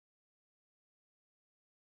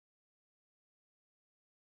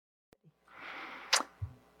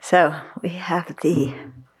So we have the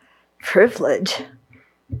privilege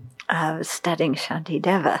of studying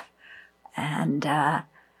Shantideva, and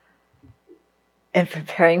in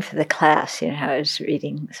preparing for the class, I was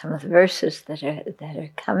reading some of the verses that are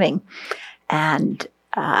coming, and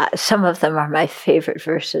some of them are my favorite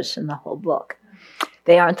verses in the whole book.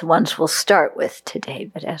 They aren't the ones we'll start with today,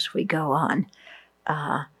 but as we go on,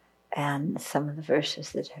 and some of the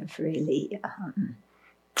verses that have really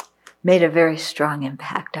made a very strong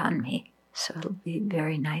impact on me. So it'll be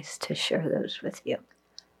very nice to share those with you.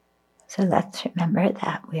 So let's remember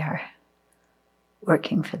that we are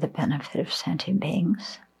working for the benefit of sentient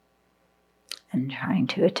beings and trying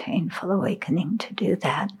to attain full awakening to do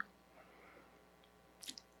that.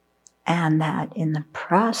 And that in the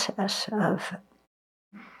process of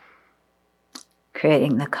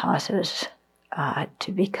creating the causes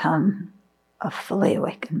to become a fully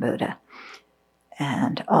awakened Buddha,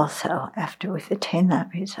 and also, after we've attained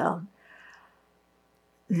that result,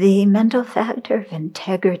 the mental factor of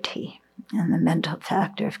integrity and the mental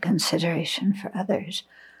factor of consideration for others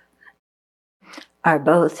are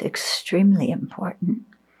both extremely important,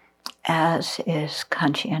 as is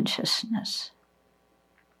conscientiousness.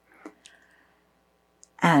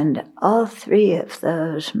 And all three of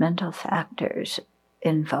those mental factors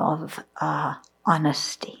involve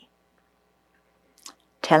honesty,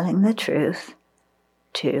 telling the truth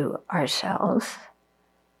to ourselves,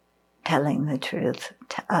 telling the truth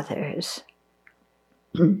to others,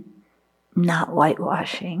 not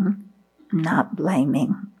whitewashing, not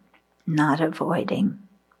blaming, not avoiding,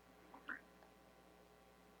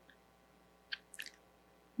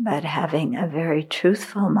 but having a very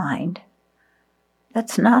truthful mind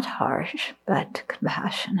that's not harsh, but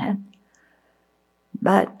compassionate,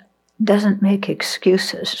 but doesn't make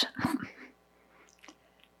excuses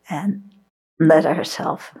and let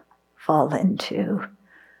ourselves fall into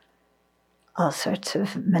all sorts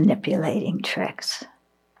of manipulating tricks.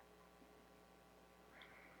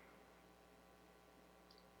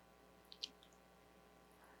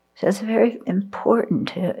 So it's very important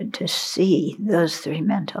to see those three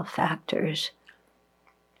mental factors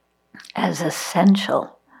as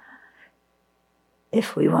essential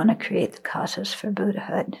if we want to create the causes for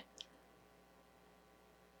Buddhahood.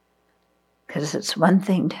 Because it's one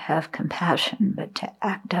thing to have compassion, but to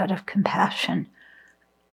act out of compassion,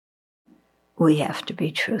 we have to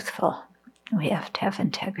be truthful. We have to have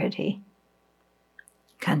integrity,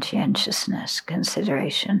 conscientiousness,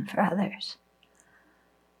 consideration for others.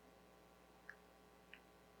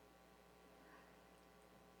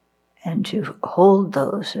 And to hold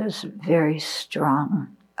those as very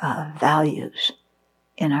strong values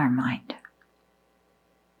in our mind.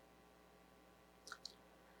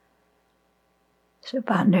 So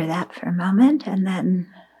ponder that for a moment, and then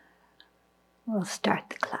we'll start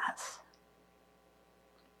the class.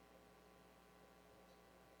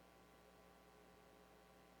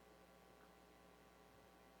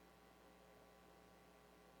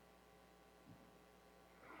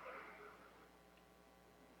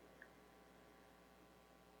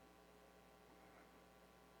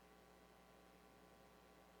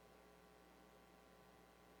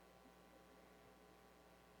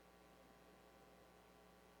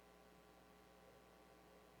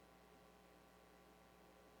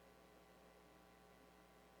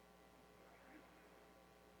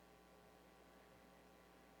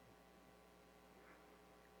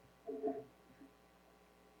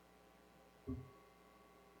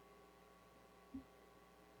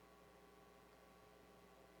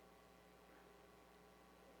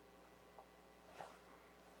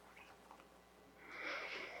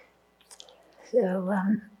 So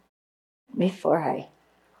before I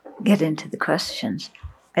get into the questions,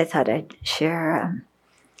 I thought I'd share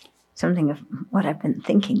something of what I've been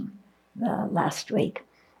thinking last week.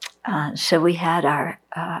 So we had our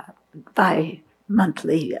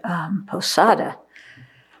bi-monthly posada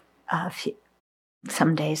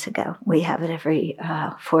some days ago. We have it every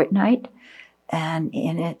fortnight, and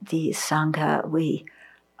in it, the Sangha, we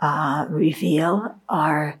reveal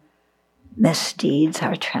our misdeeds,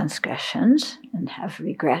 our transgressions, and have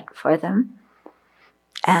regret for them.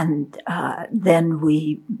 And then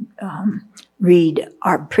we read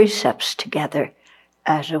our precepts together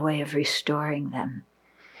as a way of restoring them.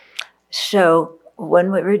 So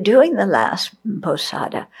when we were doing the last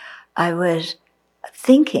posada, I was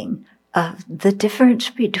thinking of the difference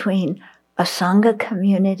between a Sangha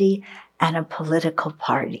community and a political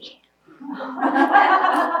party.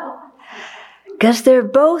 Because they're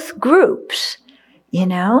both groups,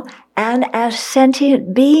 and as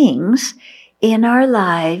sentient beings in our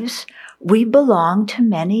lives, we belong to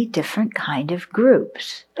many different kind of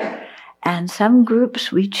groups. And some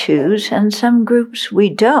groups we choose and some groups we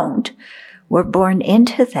don't. We're born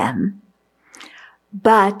into them.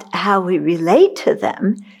 But how we relate to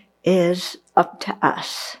them is up to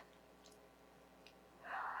us.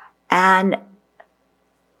 And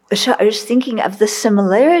so I was thinking of the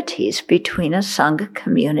similarities between a Sangha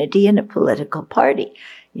community and a political party.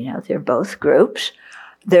 They're both groups.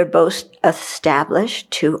 They're both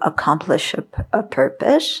established to accomplish a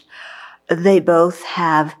purpose. They both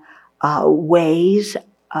have ways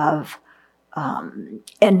of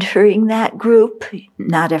entering that group.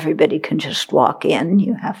 Not everybody can just walk in.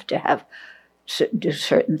 You have to do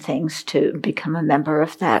certain things to become a member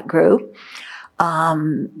of that group.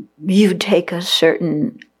 You take a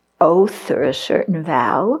certain oath or a certain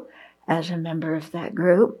vow as a member of that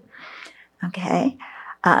group. Okay?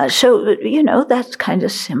 So, that's kind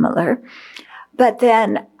of similar. But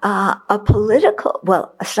then a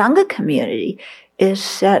Sangha community is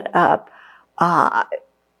set up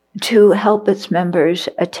to help its members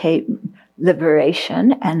attain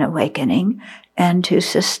liberation and awakening and to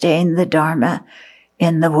sustain the Dharma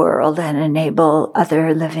in the world and enable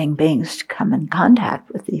other living beings to come in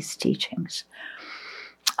contact with these teachings.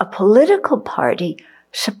 A political party,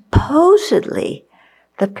 supposedly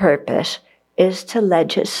the purpose is to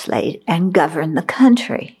legislate and govern the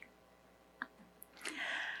country.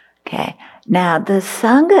 Okay, now the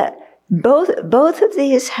Sangha, both of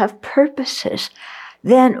these have purposes.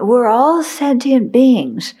 Then we're all sentient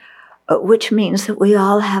beings, which means that we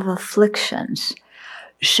all have afflictions.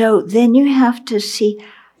 So then you have to see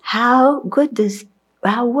how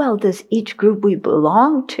well does each group we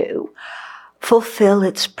belong to fulfill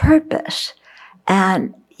its purpose?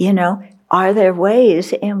 And, are there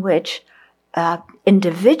ways in which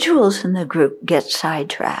individuals in the group get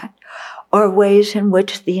sidetracked, or ways in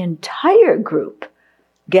which the entire group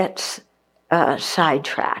gets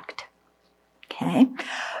sidetracked? Okay,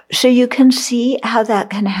 so you can see how that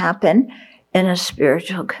can happen in a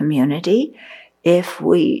spiritual community if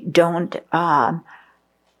we don't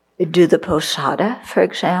do the posada, for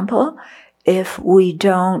example, if we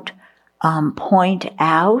don't point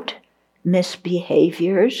out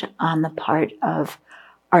misbehaviors on the part of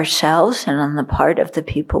ourselves and on the part of the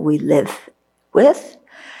people we live with,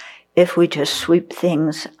 if we just sweep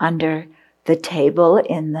things under the table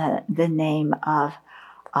in the name of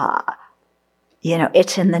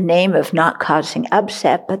it's in the name of not causing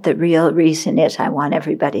upset, but the real reason is I want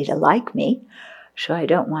everybody to like me. So I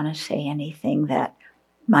don't want to say anything that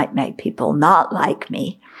might make people not like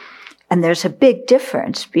me. And there's a big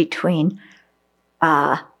difference between,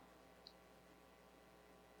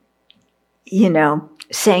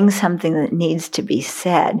 saying something that needs to be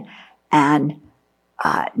said and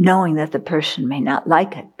knowing that the person may not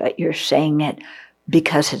like it, but you're saying it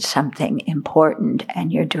because it's something important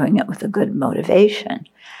and you're doing it with a good motivation.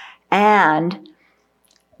 And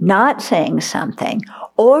not saying something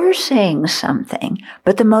or saying something,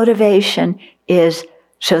 but the motivation is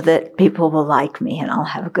so that people will like me and I'll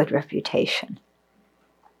have a good reputation.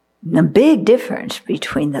 The big difference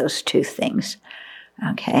between those two things.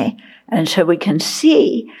 Okay? And so we can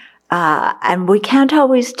see, and we can't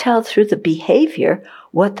always tell through the behavior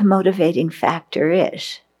what the motivating factor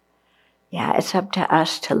is. Yeah, it's up to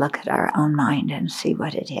us to look at our own mind and see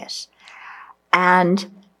what it is. And,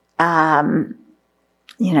 so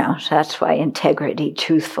that's why integrity,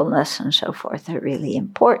 truthfulness, and so forth are really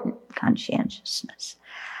important, conscientiousness.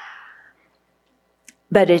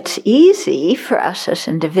 But it's easy for us as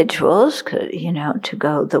individuals, to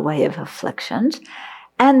go the way of afflictions.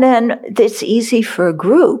 And then it's easy for a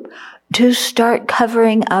group to start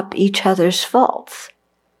covering up each other's faults.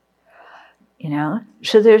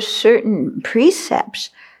 So there's certain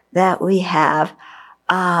precepts that we have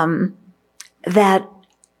that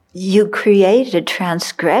you create a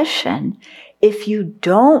transgression if you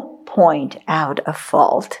don't point out a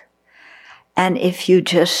fault. And if you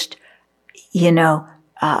just,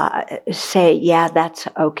 say, yeah, that's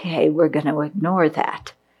okay, we're going to ignore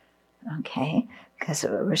that. Okay? Because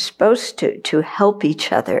we're supposed to help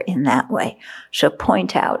each other in that way. So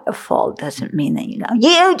point out a fault doesn't mean that you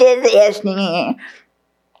did this.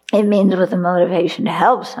 It means with a motivation to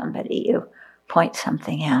help somebody, you point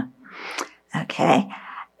something out. Okay?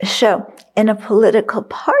 So in a political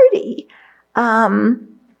party, that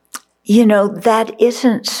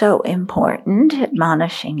isn't so important,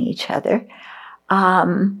 admonishing each other.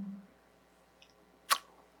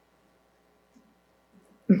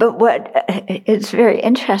 But it's very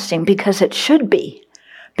interesting because it should be.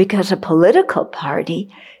 Because a political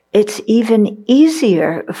party, it's even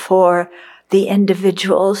easier for the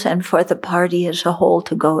individuals and for the party as a whole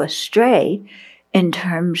to go astray in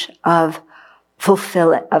terms of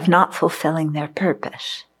not fulfilling their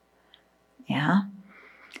purpose. Yeah?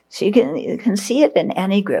 So you can see it in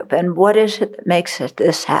any group. And what is it that makes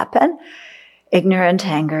this happen? Ignorance,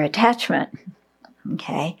 anger, attachment.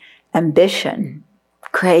 Okay? Ambition,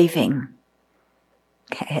 craving.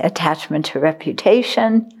 Okay? Attachment to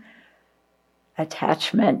reputation,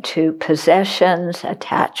 attachment to possessions,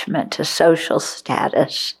 attachment to social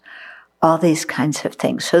status, all these kinds of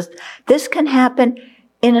things. So this can happen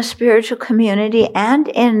in a spiritual community and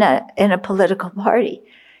in a political party,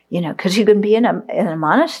 because you can be in a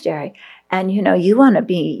monastery and, you want to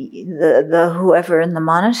be the whoever in the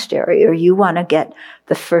monastery, or you want to get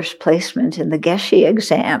the first placement in the Geshe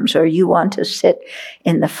exams, or you want to sit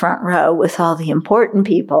in the front row with all the important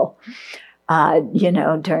people,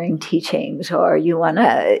 during teachings, or you want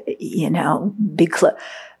to,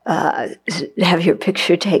 have your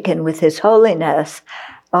picture taken with His Holiness.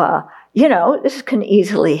 This can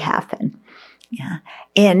easily happen. Yeah.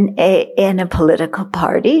 In a political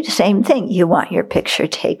party, same thing. You want your picture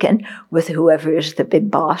taken with whoever is the big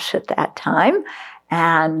boss at that time.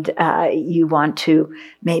 And you want to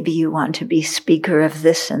be speaker of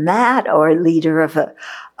this and that, or leader of the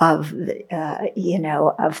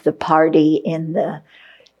party in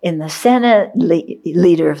the Senate,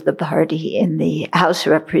 leader of the party in the House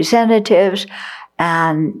of Representatives.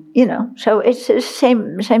 And, so it's the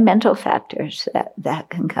same mental factors that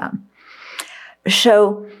can come.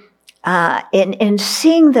 So, in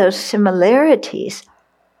seeing those similarities,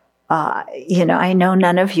 I know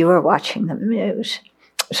none of you are watching the news.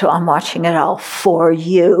 So I'm watching it all for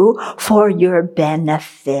you, for your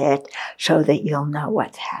benefit, so that you'll know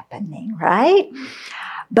what's happening, right?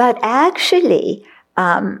 But actually,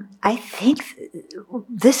 I think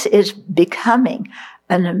this is becoming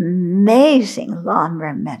an amazing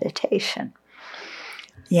Lamrim meditation.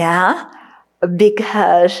 Yeah?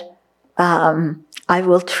 Because I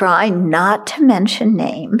will try not to mention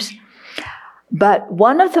names, but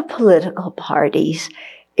one of the political parties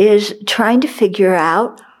is trying to figure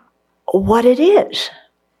out what it is.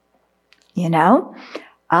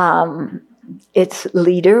 Its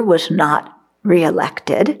leader was not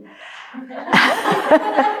reelected.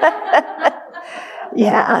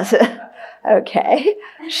 Yeah. Okay.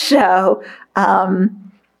 So,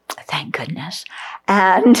 thank goodness.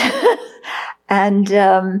 And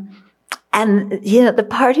the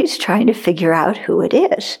party's trying to figure out who it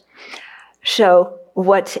is. So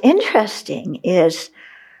what's interesting is,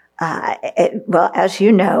 as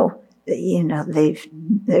you know, they've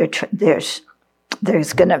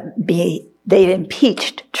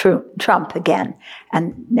impeached Trump again,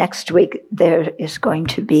 and next week there is going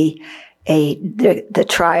to be the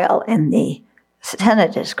trial in the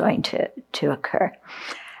Senate is going to occur,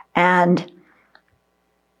 and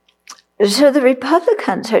so the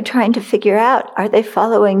Republicans are trying to figure out: are they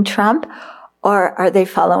following Trump, or are they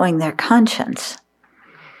following their conscience?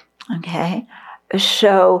 Okay.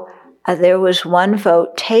 So there was one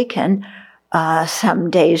vote taken some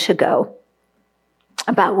days ago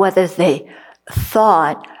about whether they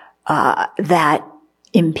thought that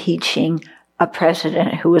impeaching a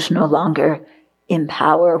president who was no longer in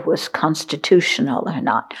power was constitutional or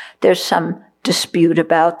not. There's some dispute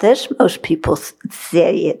about this. Most people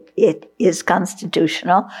say it is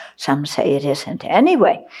constitutional. Some say it isn't.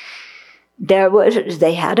 Anyway,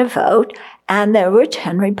 they had a vote, and there were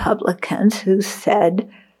 10 Republicans who said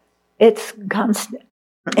it's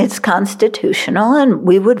constitutional, and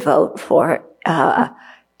we would vote for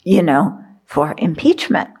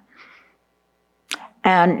impeachment.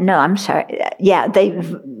 And no, I'm sorry. Yeah,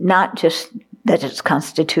 they've not just that it's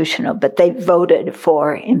constitutional, but they voted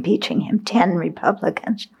for impeaching him, 10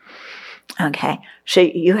 Republicans. Okay, so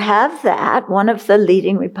you have that. One of the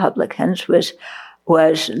leading Republicans was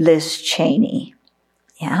Liz Cheney.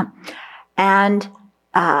 Yeah. And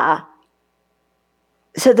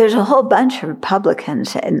so there's a whole bunch of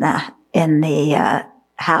Republicans in the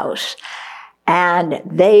House, and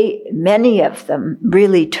many of them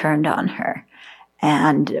really turned on her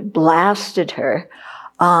and blasted her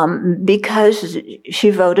because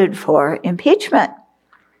she voted for impeachment.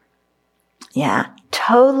 Yeah,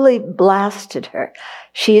 totally blasted her.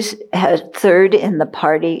 She's third in the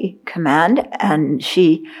party command, and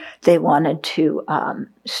they wanted to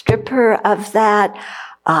strip her of that.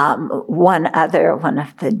 One of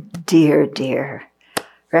the dear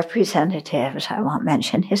representatives, I won't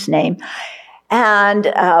mention his name, and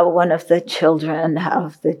one of the children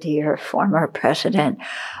of the dear former president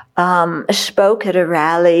spoke at a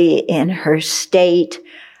rally in her state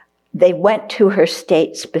they went to her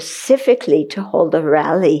state specifically to hold a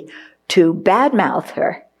rally to badmouth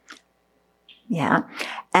her. Yeah.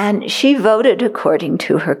 And she voted according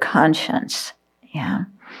to her conscience. Yeah.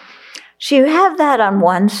 So you have that on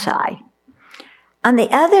one side. On the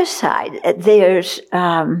other side, there's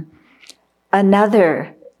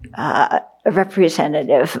another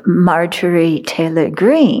representative, Marjorie Taylor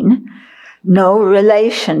Greene, no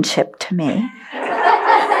relationship to me.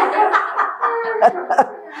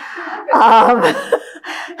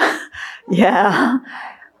 Yeah.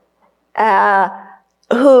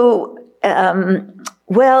 Who,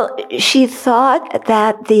 well, she thought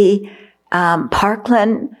that the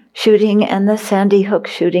Parkland shooting and the Sandy Hook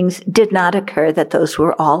shootings did not occur, that those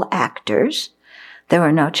were all actors. There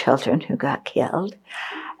were no children who got killed.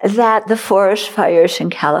 That the forest fires in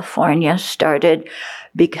California started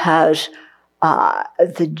because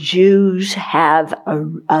the Jews have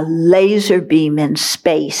a laser beam in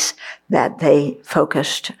space that they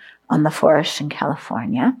focused on the forests in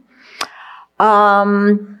California.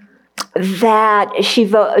 That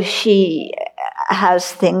she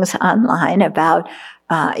has things online about,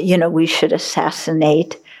 we should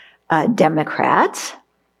assassinate Democrats,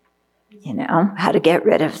 how to get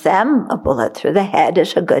rid of them. A bullet through the head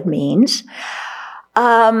is a good means.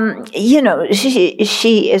 She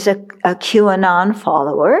is a QAnon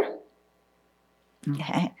follower.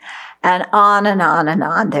 Okay. And on and on and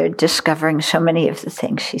on. They're discovering so many of the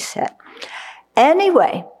things she said.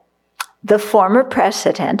 Anyway, the former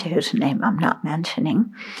president, whose name I'm not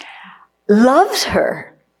mentioning, loves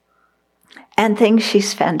her and thinks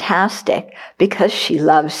she's fantastic because she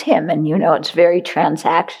loves him. And it's very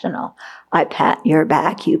transactional. I pat your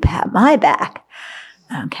back, you pat my back.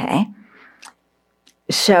 Okay.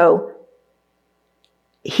 So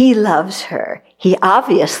he loves her. He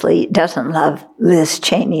obviously doesn't love Liz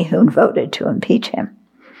Cheney, who voted to impeach him.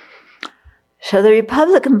 So the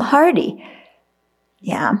Republican Party,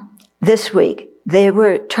 this week, they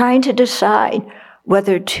were trying to decide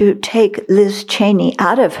whether to take Liz Cheney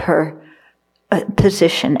out of her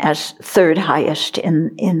position as third highest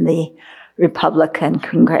in the Republican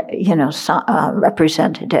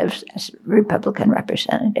representatives, as Republican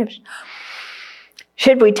representatives.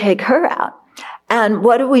 Should we take her out? And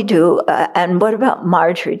what do we do? And what about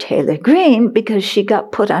Marjorie Taylor Greene? Because she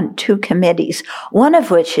got put on 2 committees, one of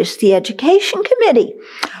which is the Education Committee,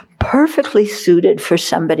 perfectly suited for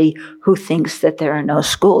somebody who thinks that there are no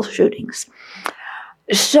school shootings.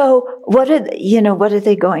 So what are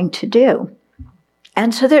they going to do?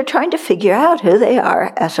 And so they're trying to figure out who they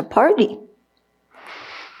are as a party.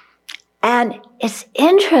 And it's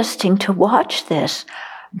interesting to watch this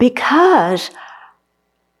because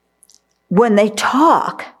when they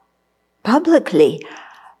talk publicly,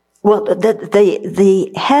 well,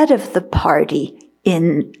 the head of the party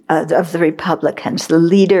of the Republicans, the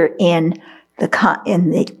leader in the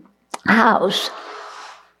House,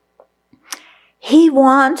 he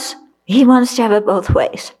wants to have it both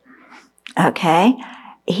ways. Okay,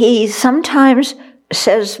 he sometimes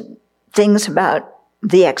says things about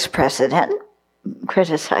the ex-president,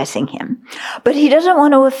 criticizing him, but he doesn't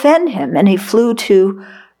want to offend him, and he flew to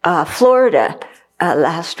Florida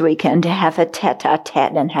last weekend to have a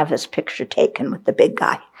tete-a-tete and have his picture taken with the big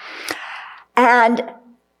guy. And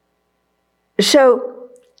so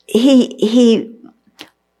he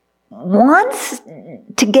wants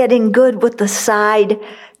to get in good with the side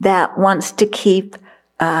that wants to keep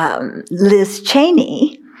Liz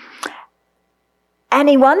Cheney, and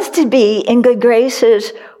he wants to be in good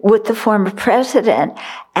graces with the former president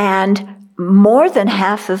and more than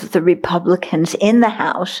half of the Republicans in the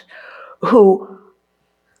House who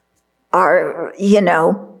are,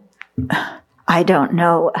 I don't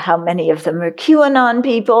know how many of them are QAnon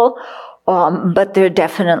people, but they're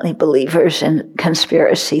definitely believers in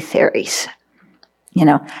conspiracy theories,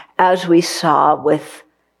 as we saw with,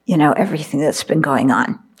 everything that's been going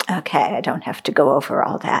on. Okay, I don't have to go over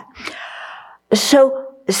all that.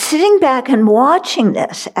 So sitting back and watching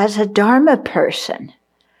this as a Dharma person,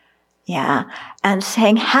 and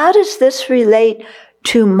saying, how does this relate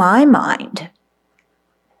to my mind?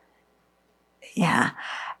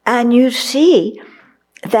 And you see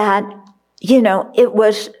that, it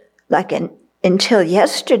was like until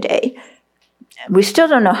yesterday, we still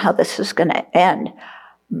don't know how this is going to end,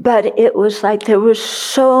 but it was like there was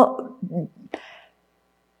so,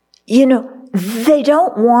 they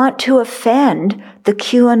don't want to offend the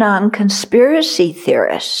QAnon conspiracy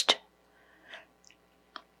theorist.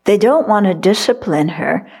 They don't want to discipline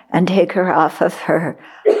her and take her off of her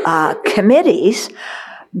committees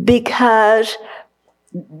because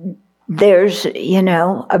there's,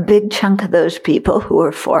 a big chunk of those people who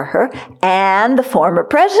are for her, and the former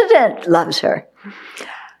president loves her.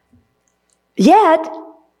 Yet,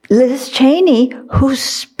 Liz Cheney, who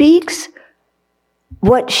speaks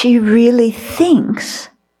what she really thinks,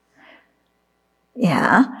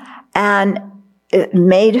 and it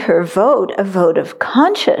made her vote a vote of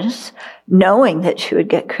conscience, knowing that she would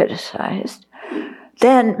get criticized,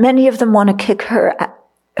 then many of them want to kick her,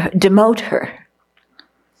 demote her.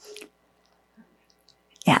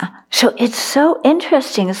 So it's so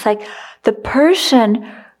interesting. It's like the person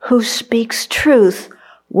who speaks truth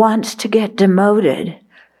wants to get demoted.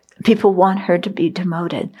 People want her to be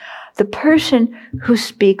demoted. The person who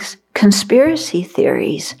speaks conspiracy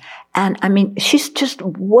theories, and she's just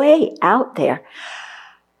way out there.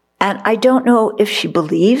 And I don't know if she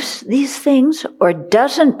believes these things or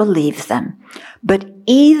doesn't believe them, but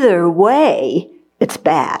either way, it's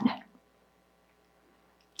bad.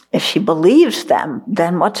 If she believes them,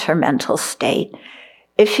 then what's her mental state?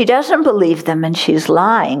 If she doesn't believe them and she's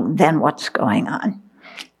lying, then what's going on?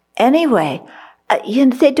 Anyway,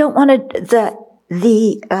 they don't want to,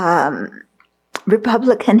 the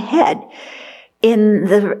Republican head in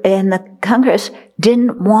the Congress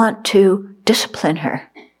didn't want to discipline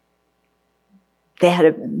her. They had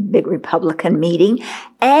a big Republican meeting,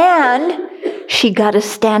 and she got a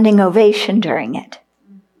standing ovation during it.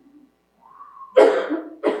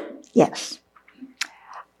 Yes.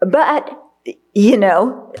 But,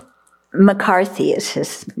 McCarthy is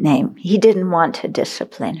his name. He didn't want to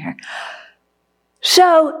discipline her.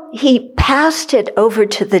 So he passed it over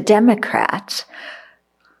to the Democrats.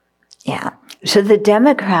 So the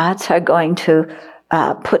Democrats are going to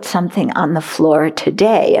put something on the floor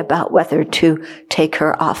today about whether to take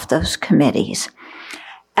her off those committees.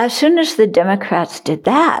 As soon as the Democrats did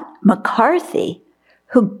that, McCarthy,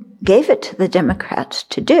 who gave it to the Democrats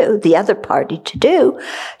to do, the other party to do,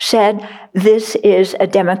 said this is a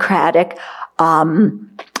Democratic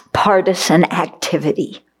partisan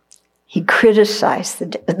activity. He criticized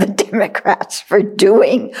the Democrats for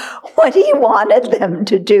doing what he wanted them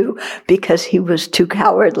to do because he was too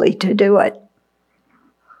cowardly to do it.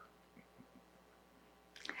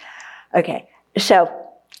 Okay, so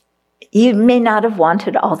you may not have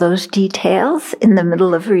wanted all those details in the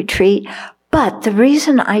middle of retreat, but the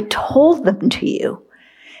reason I told them to you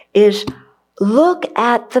is look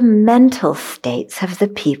at the mental states of the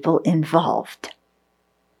people involved.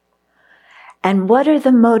 And what are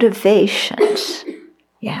the motivations?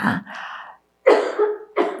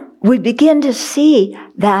 We begin to see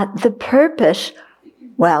that the purpose,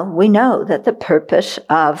 we know that the purpose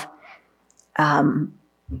of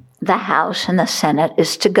the House and the Senate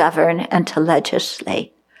is to govern and to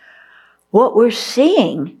legislate. What we're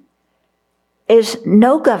seeing is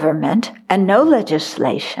no government and no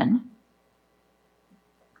legislation.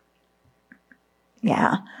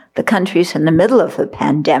 The country's in the middle of a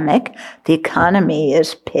pandemic. The economy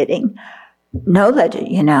is pitting. No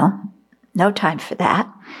time for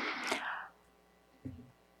that.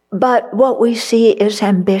 But what we see is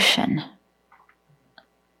ambition.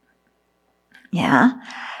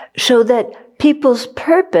 So that people's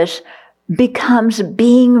purpose becomes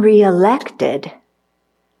being reelected.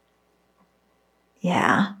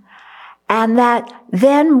 And that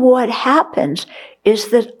then what happens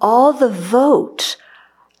is that all the votes,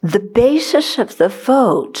 the basis of the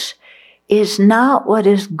votes is not what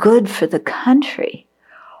is good for the country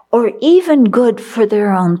or even good for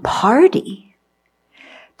their own party.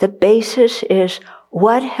 The basis is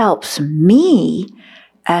what helps me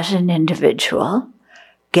as an individual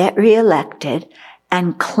get reelected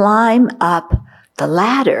and climb up the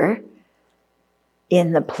ladder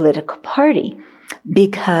in the political party.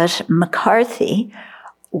 Because McCarthy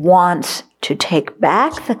wants to take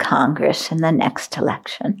back the Congress in the next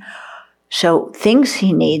election, so thinks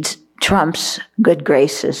he needs Trump's good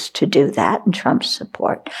graces to do that and Trump's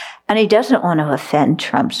support. And he doesn't want to offend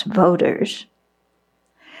Trump's voters.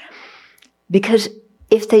 Because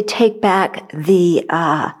if they take back the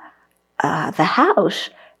House,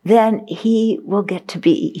 then he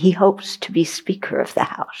hopes to be Speaker of the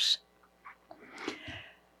House.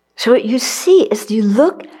 So what you see is you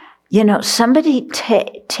look, somebody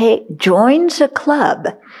joins a club,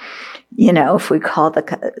 if we call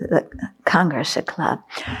the Congress a club.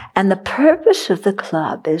 And the purpose of the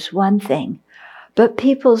club is one thing, but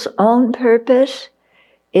people's own purpose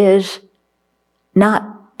is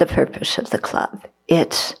not the purpose of the club.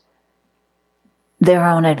 It's their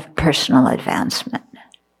own personal advancement.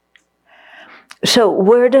 So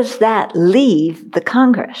where does that leave the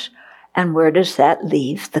Congress? And where does that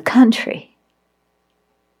leave the country?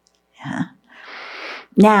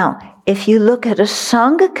 Now, if you look at a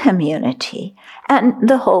Sangha community, and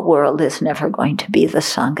the whole world is never going to be the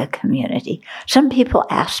Sangha community. Some people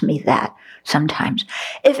ask me that sometimes.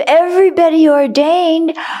 If everybody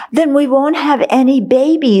ordained, then we won't have any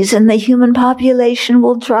babies and the human population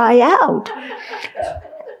will dry out.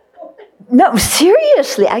 No,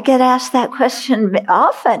 seriously, I get asked that question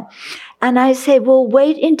often. And I say, well,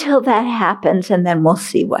 wait until that happens and then we'll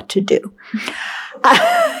see what to do.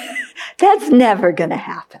 That's never going to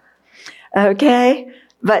happen. Okay?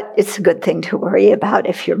 But it's a good thing to worry about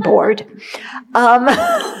if you're bored.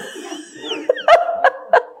 Yeah.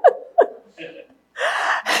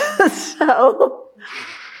 So,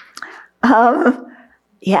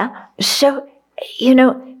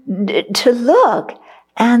 to look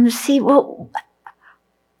and see, well,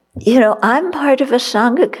 I'm part of a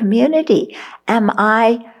Sangha community. Am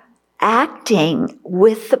I acting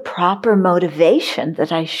with the proper motivation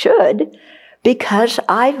that I should because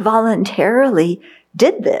I voluntarily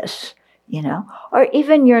did this, or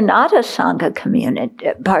even you're not a Sangha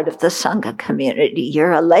community, part of the Sangha community,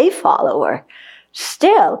 you're a lay follower.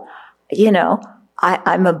 Still,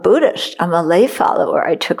 I'm a Buddhist, I'm a lay follower.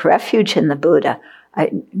 I took refuge in the Buddha.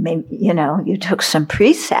 You took some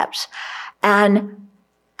precepts. And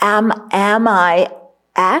am I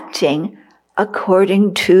acting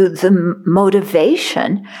according to the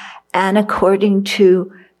motivation and according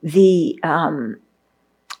to the,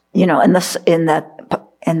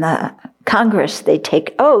 in the Congress, they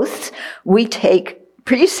take oaths. We take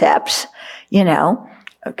precepts,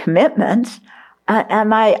 commitments.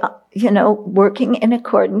 Am I, working in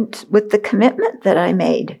accordance with the commitment that I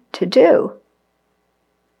made to do?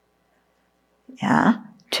 Yeah.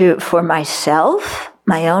 For myself,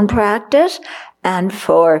 my own practice, and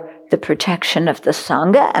for the protection of the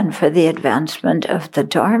Sangha and for the advancement of the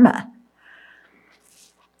Dharma.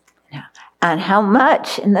 And how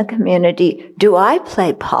much in the community do I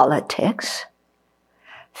play politics,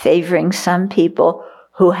 favoring some people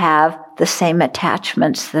who have the same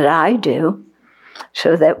attachments that I do,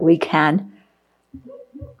 so that we can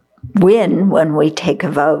win when we take a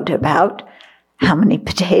vote about how many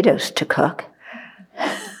potatoes to cook?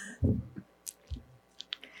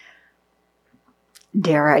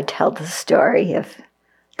 Dare I tell the story of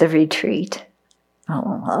the retreat?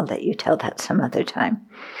 Oh, I'll let you tell that some other time.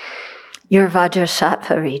 Your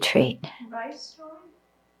Vajrasattva retreat. Rice story?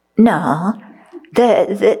 No. The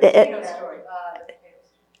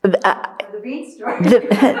bean story.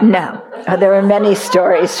 No. There were many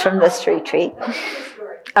stories from this retreat.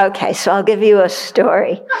 Okay, so I'll give you a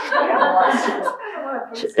story.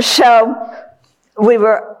 So we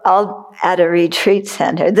were all at a retreat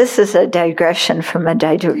center. This is a digression from a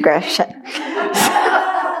digression.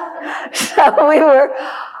 So we were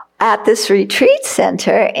at this retreat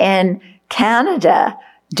center in Canada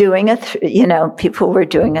doing people were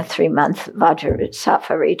doing a 3-month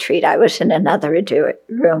Vajrasattva retreat. I was in another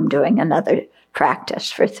room doing another practice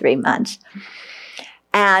for 3 months.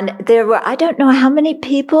 And there were, I don't know how many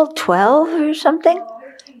people, 12 or something?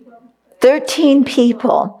 13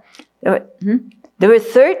 people. There were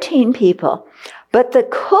 13 people. But the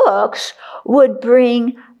cooks would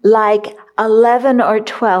bring like 11 or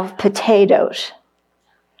 12 potatoes.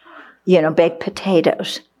 Baked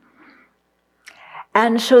potatoes.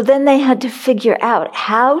 And so then they had to figure out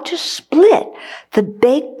how to split the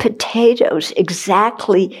baked potatoes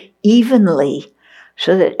exactly evenly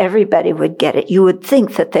so that everybody would get it. You would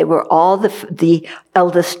think that they were all the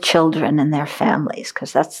eldest children in their families,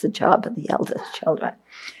 because that's the job of the eldest children,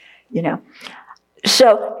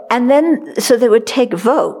 So they would take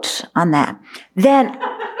votes on that. Then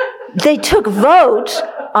they took votes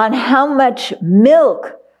on how much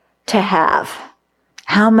milk to have.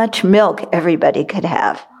 How much milk everybody could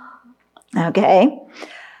have. Okay?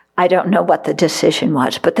 I don't know what the decision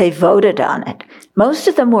was, but they voted on it. Most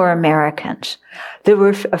of them were Americans. There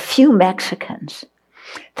were a few Mexicans.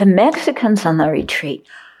 The Mexicans on the retreat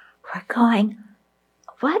were going,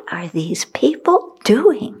 what are these people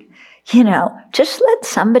doing? Just let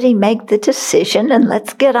somebody make the decision and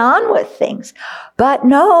let's get on with things. But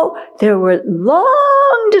no, there were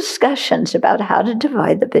long discussions about how to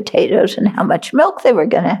divide the potatoes and how much milk they were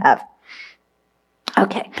going to have.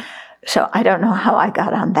 Okay, so I don't know how I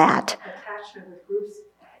got on that. Attachment with groups.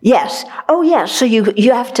 Yes. Oh, yes. So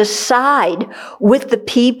you have to side with the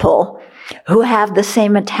people who have the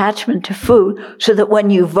same attachment to food so that when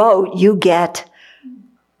you vote, you get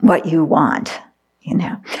what you want.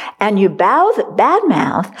 And you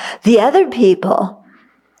badmouth the other people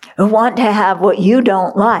who want to have what you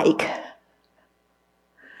don't like.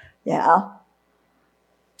 Yeah.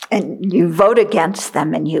 And you vote against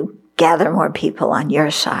them and you gather more people on your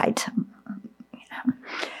side.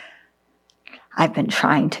 I've been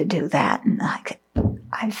trying to do that, and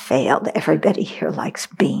I've failed. Everybody here likes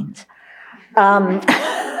beans. God,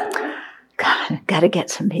 got to get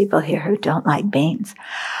some people here who don't like beans.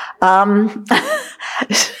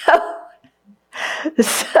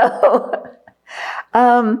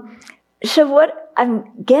 So what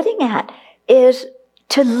I'm getting at is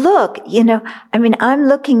to look, I'm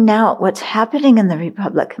looking now at what's happening in the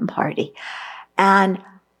Republican Party. And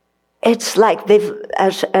it's like they've,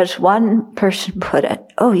 as one person put it,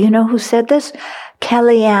 you know who said this?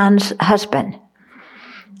 Kellyanne's husband.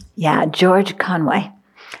 Yeah, George Conway.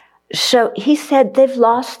 So he said they've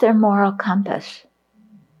lost their moral compass.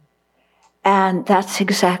 And that's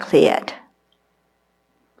exactly it.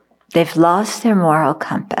 They've lost their moral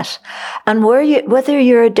compass. And whether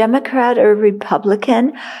you're a Democrat or a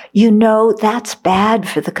Republican, you know that's bad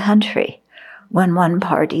for the country when one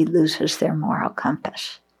party loses their moral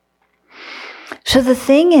compass. So the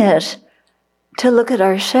thing is to look at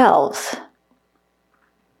ourselves.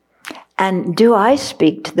 And do I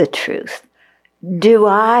speak to the truth? Do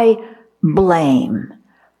I blame?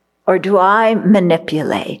 Or do I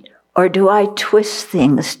manipulate? Or do I twist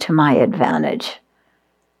things to my advantage?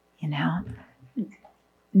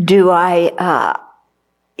 Do I,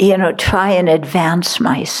 try and advance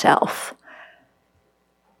myself?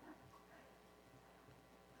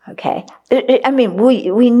 Okay.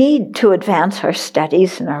 We need to advance our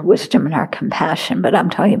studies and our wisdom and our compassion, but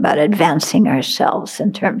I'm talking about advancing ourselves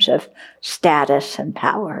in terms of status and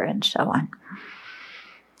power and so on.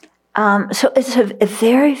 So it's a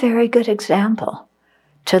very, very good example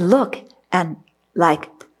to look and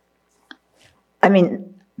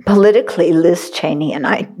politically, Liz Cheney and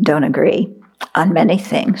I don't agree on many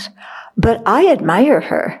things, but I admire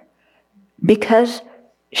her because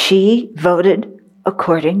she voted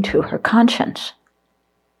according to her conscience.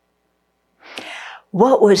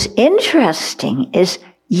 What was interesting is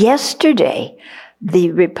yesterday the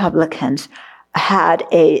Republicans had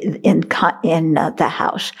in the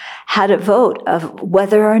House had a vote of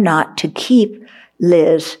whether or not to keep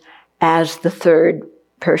Liz as the third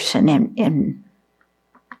person in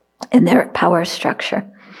their power structure.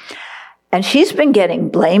 And she's been getting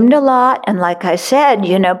blamed a lot. And like I said,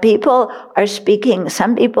 some people are speaking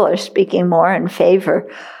more in favor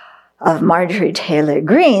of Marjorie Taylor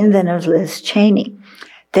Greene than of Liz Cheney.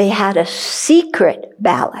 They had a secret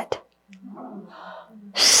ballot.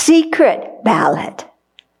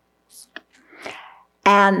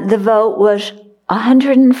 And the vote was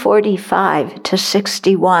 145 to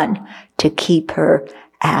 61 to keep her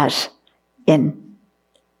as in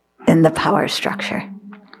the power structure.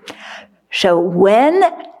 So when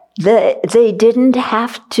they didn't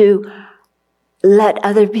have to let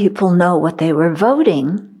other people know what they were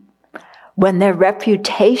voting, when their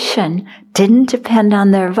reputation didn't depend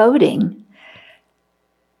on their voting,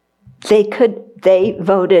 they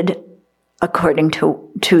voted according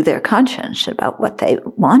to their conscience about what they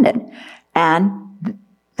wanted, and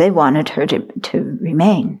they wanted her to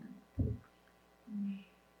remain.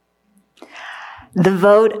 The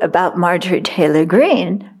vote about Marjorie Taylor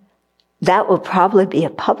Greene, that will probably be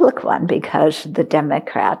a public one because the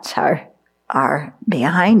Democrats are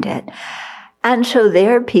behind it. And so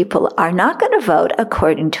their people are not going to vote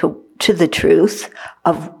according to the truth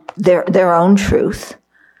of their own truth.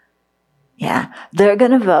 Yeah, they're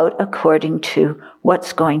going to vote according to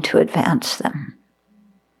what's going to advance them,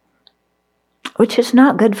 which is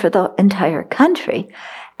not good for the entire country,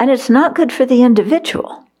 and it's not good for the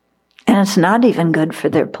individual. And it's not even good for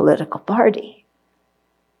their political party.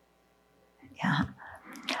 Yeah.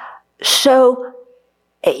 So,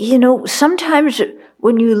 sometimes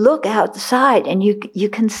when you look outside and you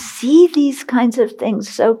can see these kinds of things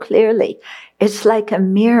so clearly, it's like a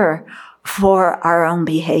mirror for our own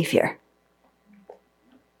behavior.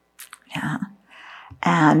 Yeah.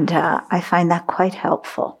 And I find that quite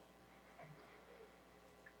helpful.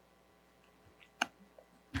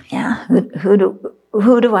 Yeah.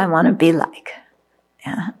 Who do I want to be like?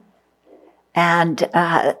 Yeah. And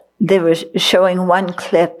they were showing one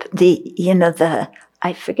clip,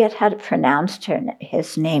 I forget how to pronounce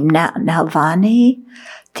his name, Navalny,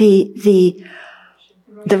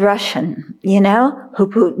 the Russian, who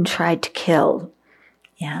Putin tried to kill.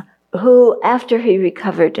 Yeah. Who, after he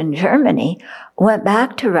recovered in Germany, went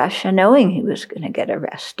back to Russia knowing he was going to get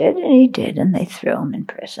arrested, and he did, and they threw him in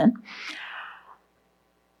prison.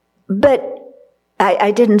 But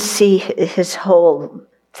I didn't see his whole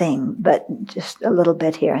thing, but just a little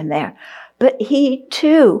bit here and there. But he,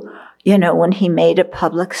 too, when he made a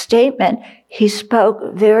public statement, he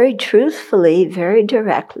spoke very truthfully, very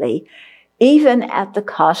directly, even at the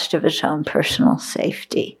cost of his own personal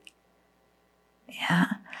safety. Yeah.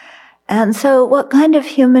 And so what kind of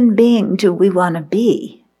human being do we want to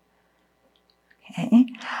be? Okay.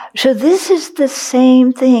 So this is the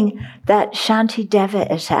same thing that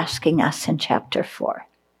Shantideva is asking us in chapter 4.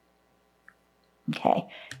 Okay.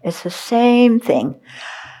 It's the same thing.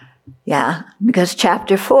 Yeah, because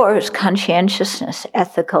chapter 4 is conscientiousness,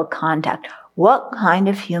 ethical conduct. What kind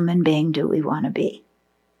of human being do we want to be?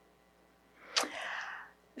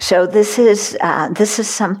 So this is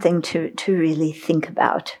something to really think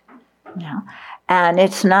about, And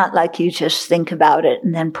it's not like you just think about it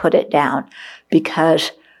and then put it down,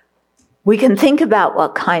 because we can think about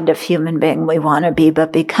what kind of human being we want to be,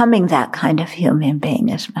 but becoming that kind of human being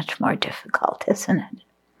is much more difficult, isn't it?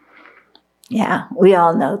 Yeah, we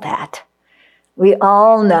all know that. We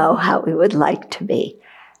all know how we would like to be.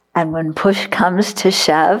 And when push comes to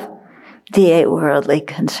shove, the 8 worldly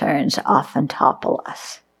concerns often topple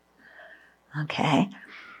us. Okay?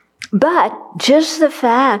 But just the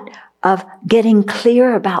fact of getting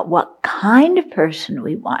clear about what kind of person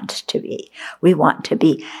we want to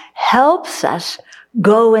be, helps us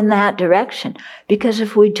go in that direction. Because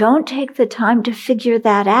if we don't take the time to figure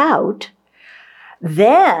that out,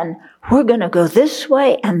 then we're going to go this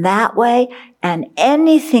way and that way, and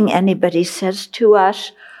anything anybody says to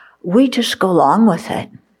us, we just go along with it.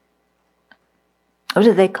 What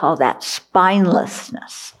do they call that?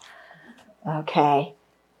 Spinelessness. Okay.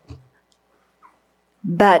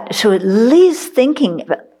 But so at least thinking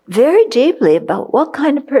very deeply about what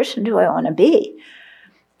kind of person do I want to be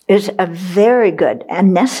is a very good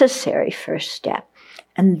and necessary first step.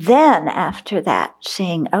 And then after that,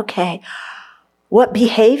 saying, okay, what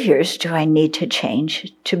behaviors do I need to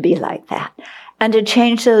change to be like that? And to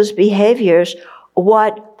change those behaviors,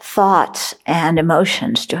 what thoughts and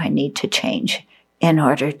emotions do I need to change in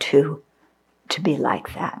order to be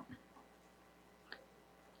like that?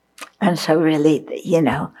 And so really,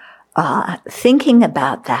 thinking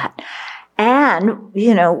about that. And,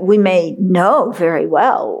 we may know very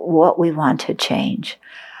well what we want to change.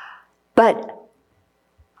 But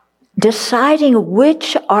deciding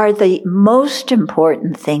which are the most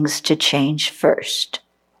important things to change first.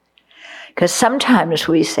 Because sometimes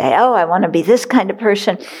we say, I want to be this kind of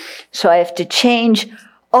person, so I have to change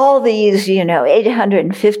all these,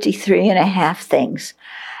 853 and a half things.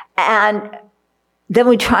 And then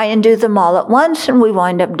we try and do them all at once, and we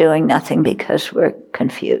wind up doing nothing because we're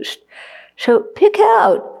confused. So pick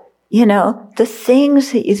out, the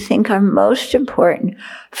things that you think are most important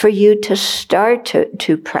for you to start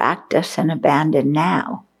to practice and abandon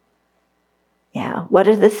now. Yeah, what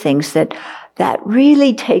are the things that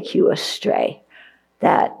really take you astray,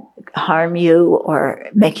 that harm you or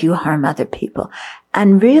make you harm other people?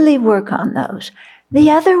 And really work on those. The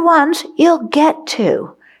other ones you'll get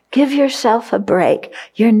to. Give yourself a break.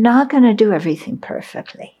 You're not going to do everything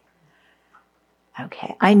perfectly.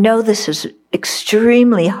 Okay, I know this is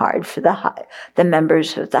extremely hard for the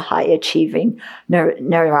members of the high achieving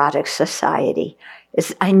neurotic society.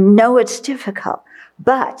 I know it's difficult,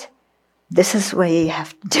 but this is the way you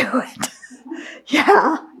have to do it.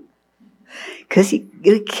 Yeah, because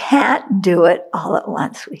you can't do it all at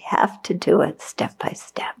once. We have to do it step by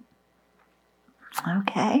step.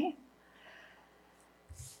 Okay.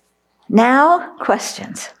 Now,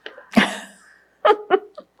 questions.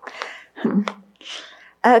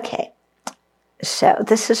 Okay, so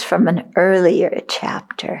this is from an earlier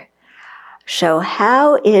chapter. So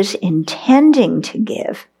how is intending to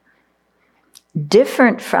give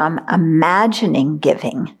different from imagining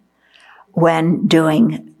giving when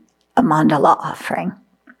doing a mandala offering?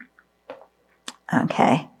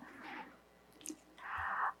 Okay.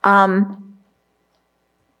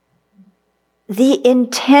 The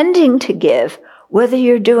intending to give, whether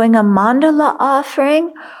you're doing a mandala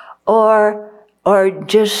offering or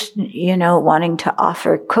just, wanting to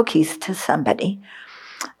offer cookies to somebody,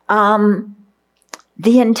 the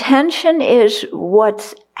intention is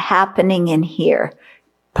what's happening in here.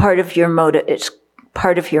 It's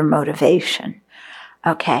part of your motivation.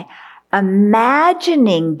 Okay.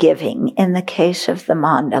 Imagining giving, in the case of the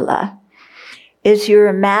mandala, is you're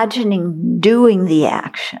imagining doing the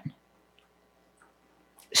action.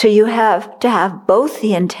 So you have to have both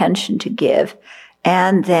the intention to give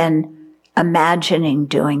and then imagining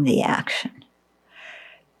doing the action.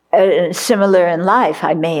 Similar in life,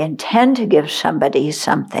 I may intend to give somebody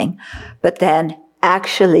something, but then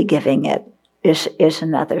actually giving it is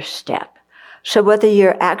another step. So whether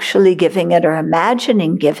you're actually giving it or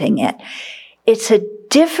imagining giving it, it's a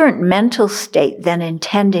different mental state than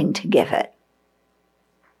intending to give it.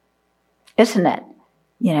 Isn't it?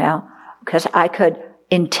 Because I could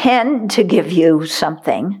intend to give you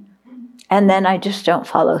something, and then I just don't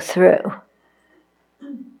follow through.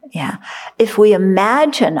 Yeah. If we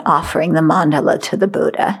imagine offering the mandala to the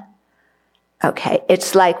Buddha, okay,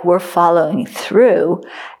 it's like we're following through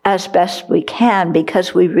as best we can,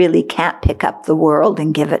 because we really can't pick up the world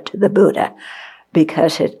and give it to the Buddha,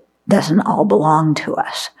 because it doesn't all belong to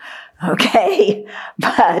us. Okay?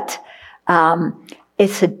 But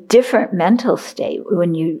it's a different mental state.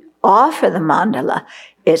 When you offer the mandala,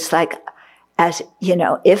 it's like, as,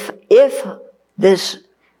 if this,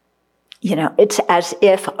 it's as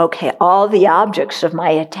if, okay, all the objects of my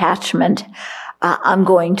attachment, I'm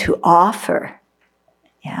going to offer.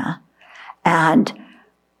 Yeah. And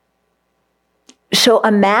so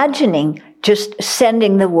imagining just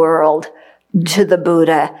sending the world to the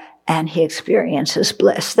Buddha and he experiences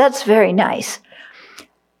bliss. That's very nice.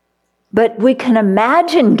 But we can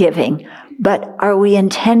imagine giving, but are we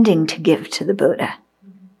intending to give to the Buddha?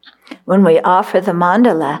 When we offer the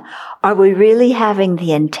mandala, are we really having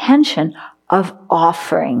the intention of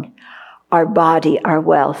offering our body, our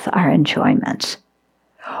wealth, our enjoyments?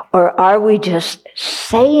 Or are we just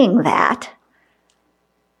saying that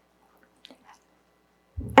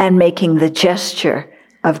and making the gesture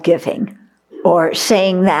of giving, or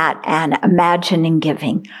saying that and imagining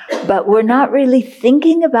giving, but we're not really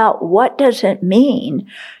thinking about what does it mean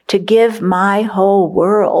to give my whole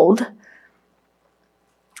world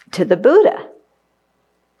to the Buddha?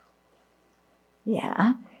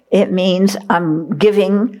 Yeah, it means I'm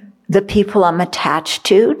giving the people I'm attached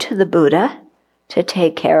to the Buddha to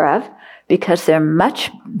take care of, because they're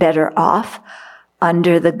much better off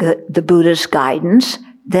under the Buddha's guidance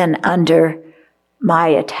than under my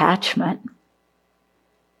attachment.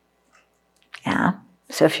 Yeah.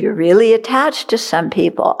 So if you're really attached to some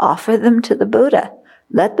people, offer them to the Buddha.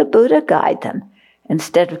 Let the Buddha guide them,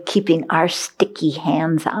 instead of keeping our sticky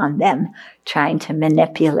hands on them, trying to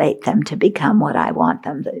manipulate them to become what I want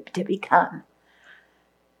them to become.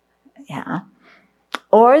 Yeah.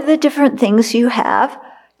 Or the different things you have,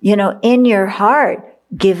 in your heart,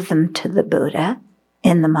 give them to the Buddha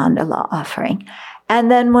in the mandala offering.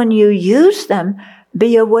 And then when you use them,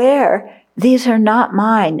 be aware, these are not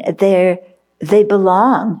mine. They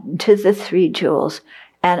belong to the three jewels,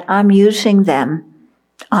 and I'm using them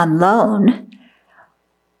on loan.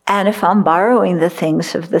 And if I'm borrowing the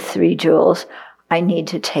things of the three jewels, I need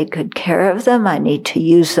to take good care of them. I need to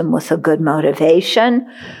use them with a good motivation.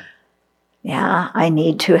 Yeah, I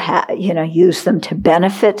need to use them to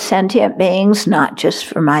benefit sentient beings, not just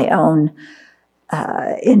for my own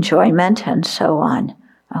enjoyment and so on.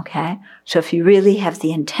 Okay? So if you really have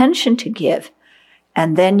the intention to give,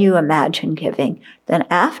 and then you imagine giving, then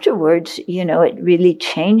afterwards, it really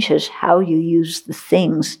changes how you use the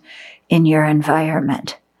things in your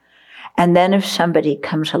environment. And then if somebody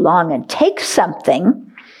comes along and takes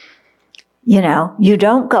something, you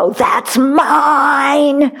don't go, that's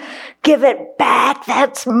mine, give it back,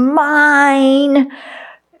 that's mine.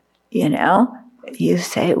 You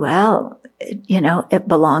say, well, it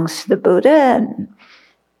belongs to the Buddha, and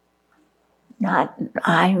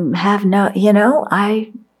I have no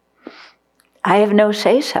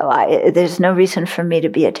say-so. There's no reason for me to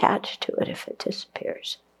be attached to it if it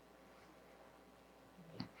disappears.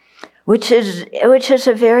 Which is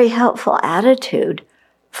a very helpful attitude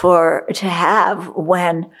to have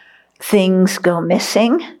when things go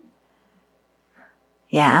missing.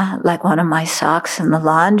 Yeah, like one of my socks in the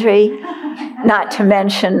laundry, not to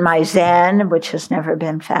mention my Zen, which has never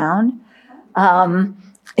been found.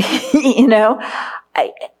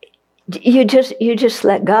 You just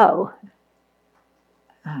let go.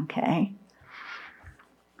 Okay.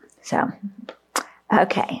 So,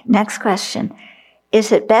 okay, next question.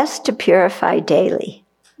 Is it best to purify daily?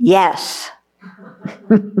 Yes.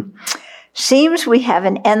 Seems we have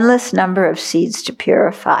an endless number of seeds to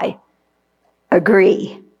purify.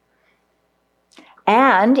 Agree.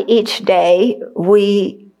 And each day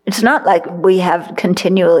it's not like we have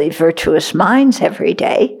continually virtuous minds every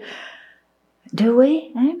day. Do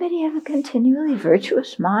we? Anybody have a continually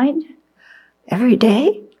virtuous mind every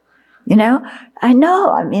day? I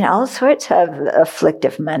know, all sorts of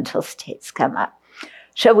afflictive mental states come up.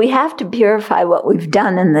 So we have to purify what we've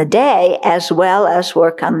done in the day as well as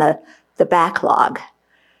work on the backlog.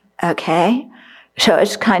 Okay? So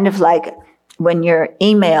it's kind of like when your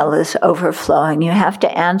email is overflowing, you have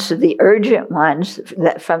to answer the urgent ones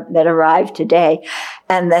that arrived today,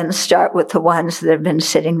 and then start with the ones that have been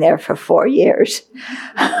sitting there for 4 years.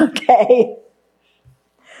 Okay?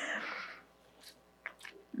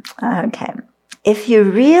 Okay. If you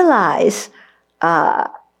realize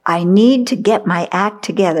I need to get my act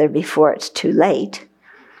together before it's too late,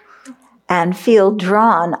 and feel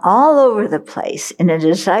drawn all over the place in a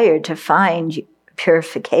desire to find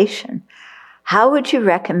purification, how would you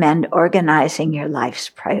recommend organizing your life's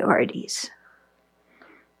priorities?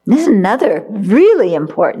 This is another really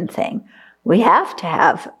important thing. We have to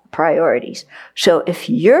have priorities. So if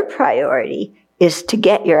your priority is to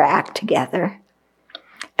get your act together,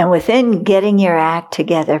 and within getting your act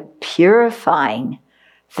together, purifying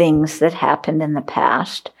things that happened in the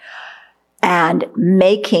past, and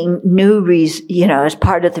making new as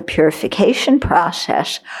part of the purification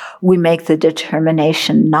process, we make the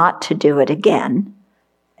determination not to do it again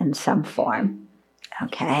in some form.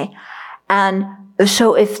 Okay? And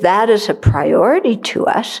so if that is a priority to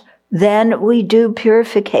us, then we do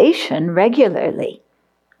purification regularly.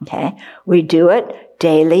 Okay? We do it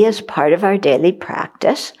daily as part of our daily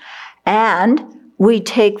practice, and we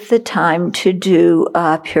take the time to do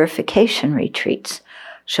purification retreats.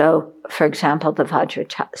 So, for example, the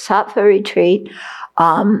Vajrasattva retreat,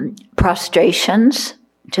 prostrations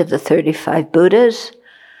to the 35 Buddhas.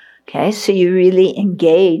 Okay, so you really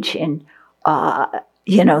engage in, those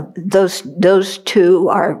two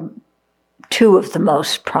are two of the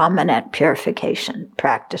most prominent purification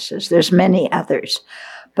practices. There's many others,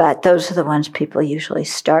 but those are the ones people usually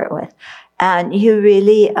start with. And you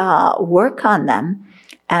really work on them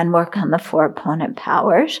and work on the four opponent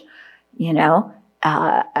powers,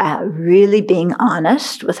 really being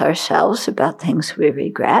honest with ourselves about things we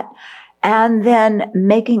regret, and then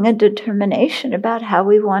making a determination about how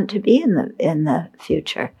we want to be in the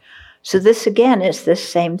future. So this again is this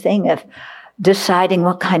same thing of deciding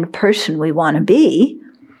what kind of person we want to be,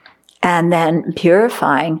 and then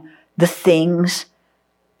purifying the things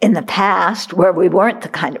in the past where we weren't the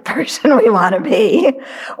kind of person we want to be,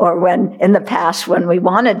 or when in the past when we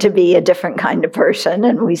wanted to be a different kind of person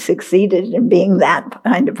and we succeeded in being that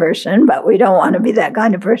kind of person, but we don't want to be that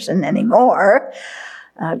kind of person anymore.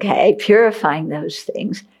 Okay, purifying those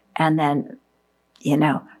things, and then,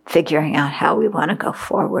 figuring out how we want to go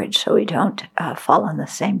forward so we don't fall in the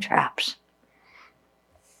same traps.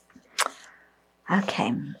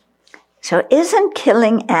 Okay, so isn't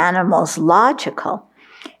killing animals logical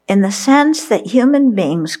in the sense that human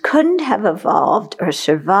beings couldn't have evolved or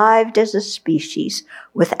survived as a species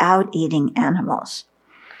without eating animals?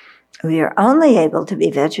 We are only able to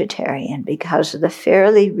be vegetarian because of the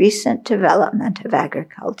fairly recent development of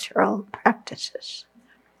agricultural practices.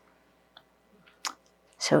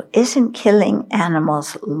 So isn't killing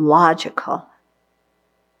animals logical?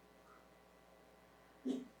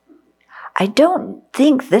 I don't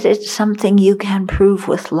think that it's something you can prove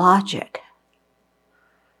with logic.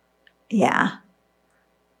 Yeah.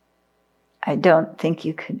 I don't think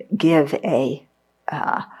you could give the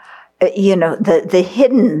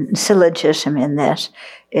hidden syllogism in this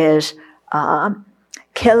is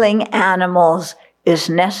killing animals is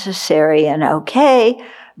necessary and okay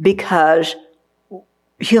because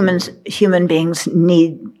human beings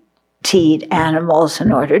need to eat animals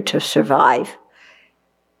in order to survive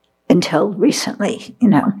until recently,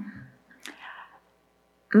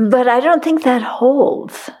 But I don't think that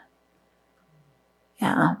holds.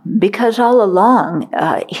 Yeah, because all along,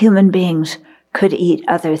 human beings could eat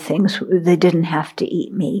other things. They didn't have to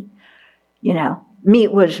eat meat.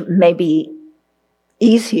 Meat was maybe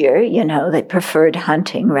easier, they preferred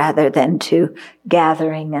hunting rather than to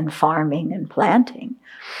gathering and farming and planting.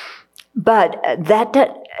 But that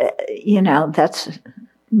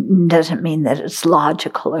doesn't mean that it's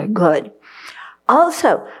logical or good.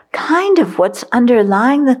 Also, kind of what's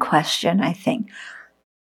underlying the question, I think,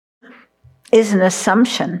 is an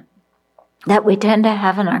assumption that we tend to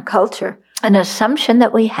have in our culture, an assumption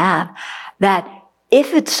that we have that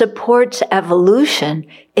if it supports evolution,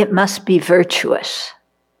 it must be virtuous.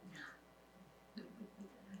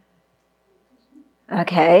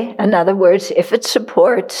 Okay? In other words, if it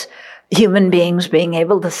supports human beings being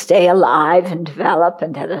able to stay alive and develop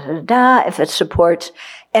and if it supports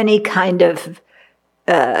any kind of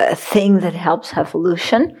thing that helps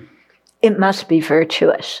evolution, it must be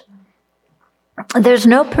virtuous. There's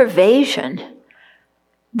no pervasion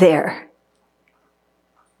there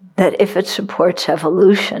that if it supports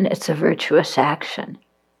evolution, it's a virtuous action.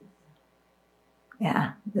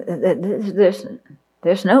 Yeah,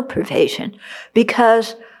 there's no pervasion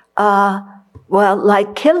because,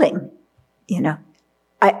 like killing,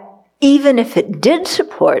 even if it did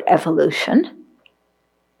support evolution,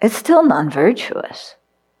 it's still non-virtuous.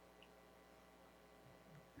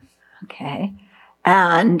 Okay,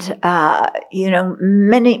 and,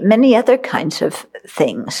 many other kinds of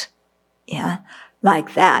things,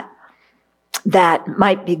 like that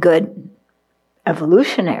might be good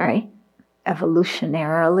evolutionarily,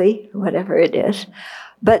 whatever it is,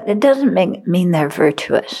 but it doesn't mean they're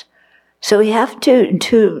virtuous. So we have to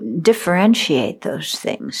differentiate those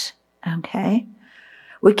things, okay?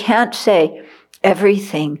 We can't say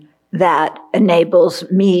everything that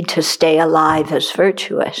enables me to stay alive is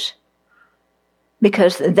virtuous.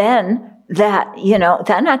 Because then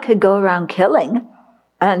I could go around killing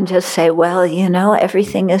and just say, well,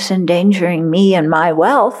 everything is endangering me and my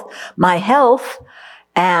wealth, my health,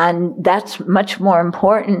 and that's much more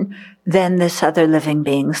important than this other living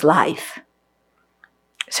being's life.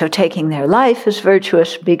 So taking their life is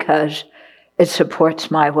virtuous because it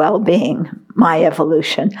supports my well-being, my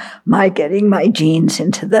evolution, my getting my genes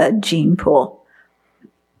into the gene pool.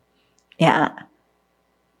 Yeah.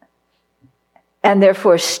 And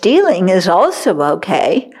therefore stealing is also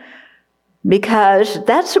okay because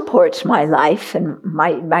that supports my life and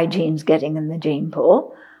my genes getting in the gene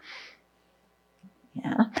pool.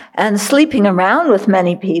 Yeah. And sleeping around with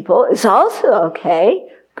many people is also okay.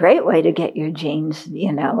 Great way to get your genes,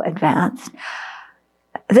 advanced.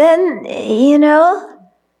 Then,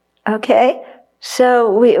 okay,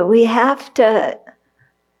 so we have to,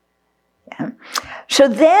 So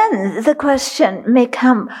then the question may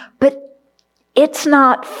come, but it's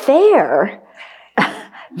not fair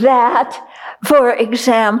that, for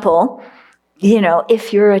example,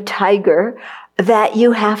 if you're a tiger, that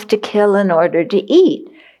you have to kill in order to eat.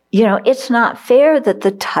 It's not fair that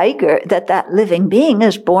the tiger, that living being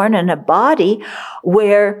is born in a body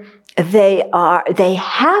where they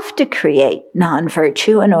have to create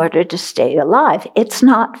non-virtue in order to stay alive. It's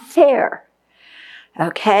not fair.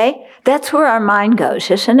 Okay? That's where our mind goes,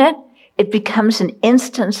 isn't it? It becomes an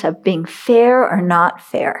instance of being fair or not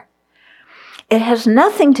fair. It has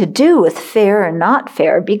nothing to do with fair or not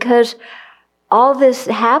fair because all this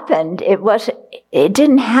happened, it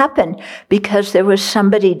didn't happen because there was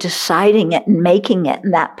somebody deciding it and making it,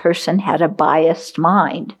 and that person had a biased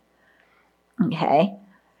mind. Okay?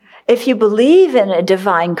 If you believe in a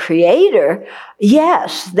divine creator,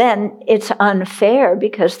 yes, then it's unfair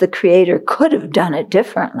because the creator could have done it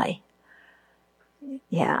differently.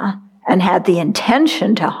 Yeah, and had the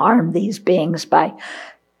intention to harm these beings by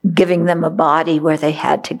giving them a body where they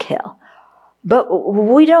had to kill. But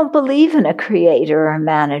we don't believe in a creator or a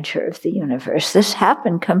manager of the universe. This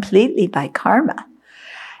happened completely by karma.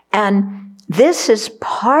 And this is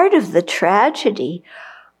part of the tragedy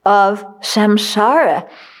of samsara,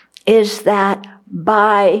 is that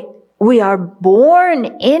we are born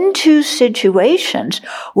into situations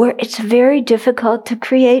where it's very difficult to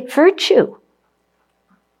create virtue.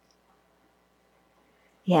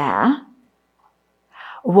 Yeah.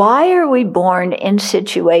 Why are we born in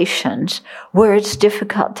situations where it's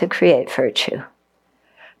difficult to create virtue?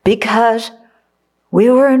 Because we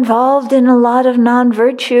were involved in a lot of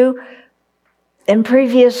non-virtue in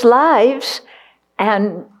previous lives,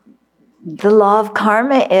 and the law of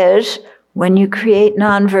karma is when you create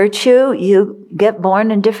non-virtue, you get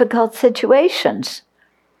born in difficult situations.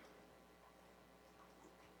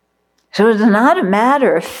 So it's not a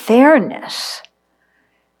matter of fairness.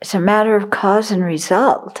 It's a matter of cause and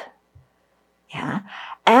result. Yeah.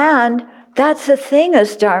 And that's the thing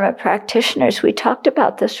as Dharma practitioners. We talked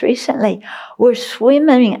about this recently. We're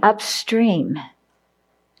swimming upstream.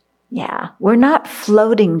 Yeah. We're not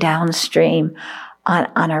floating downstream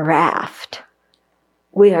on a raft.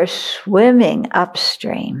 We are swimming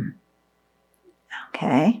upstream.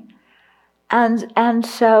 Okay? And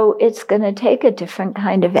so it's going to take a different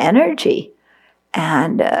kind of energy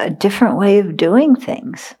and a different way of doing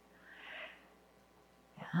things.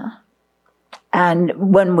 Yeah. And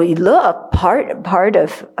when we look, part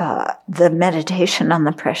of the meditation on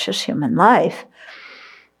the precious human life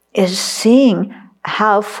is seeing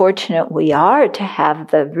how fortunate we are to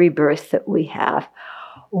have the rebirth that we have,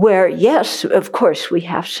 where, yes, of course, we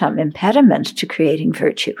have some impediments to creating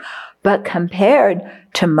virtue, but compared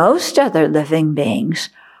to most other living beings,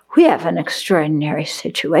 we have an extraordinary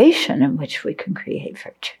situation in which we can create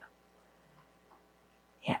virtue.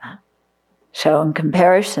 Yeah. So in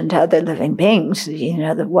comparison to other living beings,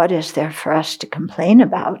 what is there for us to complain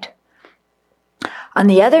about? On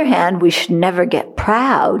the other hand, we should never get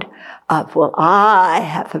proud of, well, I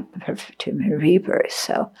have a perfect human rebirth,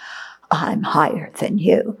 so I'm higher than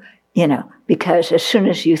you, because as soon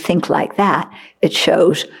as you think like that, it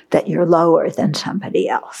shows that you're lower than somebody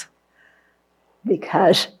else.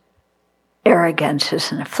 Because arrogance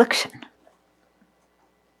is an affliction.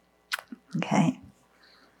 Okay?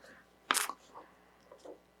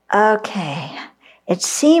 Okay. It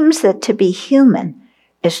seems that to be human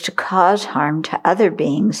is to cause harm to other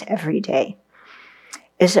beings every day.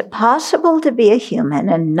 Is it possible to be a human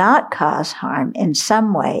and not cause harm in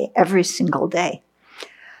some way every single day?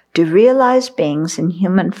 Do realized beings in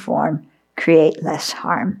human form create less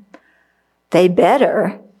harm? They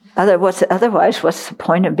better. Otherwise, what's the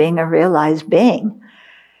point of being a realized being?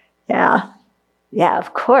 Yeah,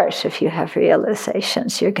 of course, if you have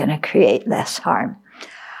realizations, you're going to create less harm.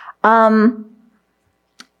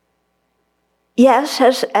 Yes,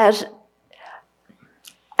 as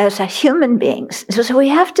a human beings. So we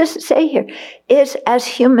have to say here, is as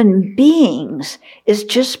human beings, is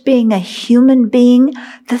just being a human being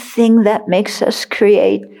the thing that makes us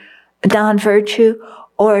create non-virtue?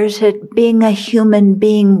 Or is it being a human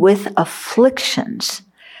being with afflictions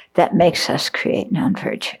that makes us create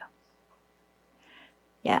non-virtue?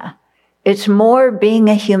 Yeah. It's more being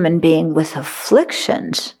a human being with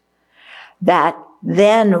afflictions that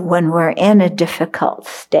then when we're in a difficult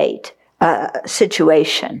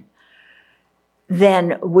situation,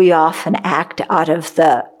 then we often act out of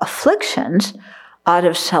the afflictions, out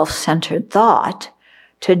of self-centered thought,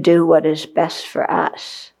 to do what is best for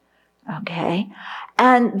us. Okay?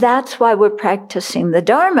 And that's why we're practicing the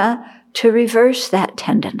Dharma, to reverse that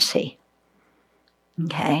tendency.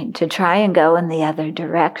 Okay? To try and go in the other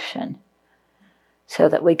direction, so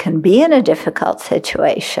that we can be in a difficult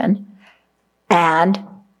situation and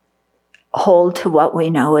hold to what we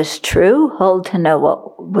know is true, hold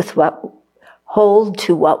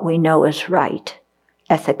to what we know is right,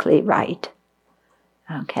 ethically right.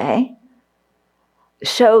 Okay?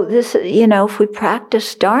 So this, if we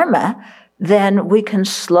practice Dharma, then we can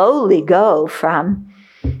slowly go from,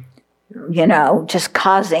 just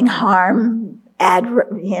causing harm, all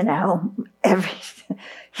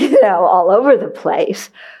over the place,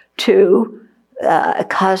 to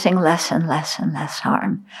causing less and less and less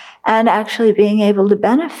harm, and actually being able to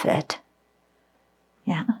benefit.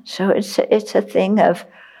 Yeah, so it's a thing of,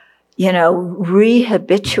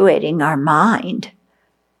 rehabituating our mind,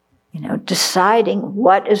 deciding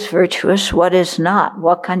what is virtuous, what is not,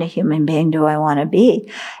 what kind of human being do I want to be,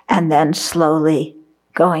 and then slowly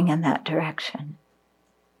going in that direction.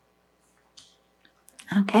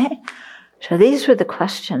 Okay, so these were the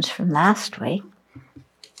questions from last week.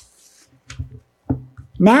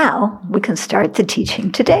 Now we can start the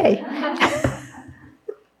teaching today.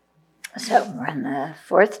 So we're in the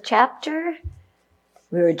 4th chapter.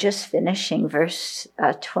 We were just finishing verse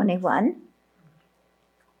 21.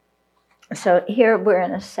 So here we're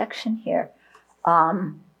in a section here,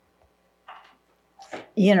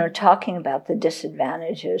 talking about the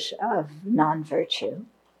disadvantages of non-virtue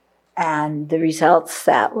and the results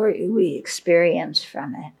that we experience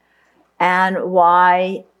from it, and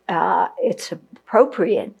why it's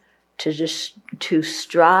appropriate to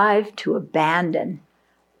strive to abandon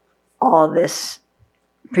all this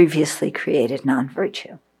previously created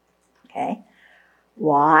non-virtue. Okay?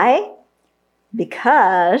 Why?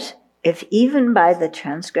 Because if even by the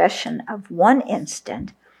transgression of one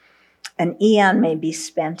instant, an eon may be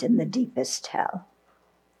spent in the deepest hell.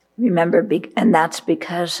 Remember, and that's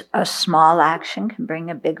because a small action can bring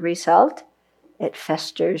a big result. It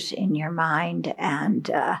festers in your mind and,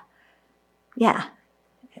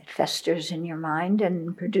 it festers in your mind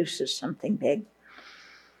and produces something big.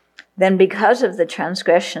 Then because of the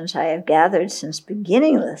transgressions I have gathered since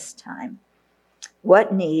beginningless time,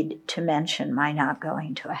 what need to mention my not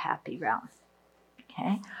going to a happy realm?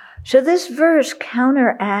 Okay? So this verse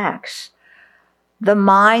counteracts the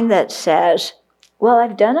mind that says, well,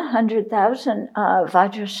 I've done 100,000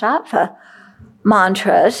 Vajrasattva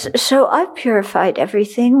mantras, so I've purified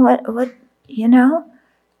everything.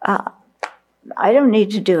 I don't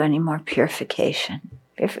need to do any more purification.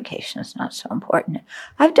 Purification is not so important.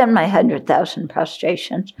 I've done my 100,000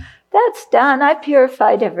 prostrations. That's done. I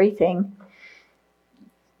purified everything.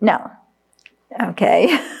 No.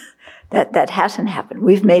 Okay? That hasn't happened.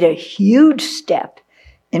 We've made a huge step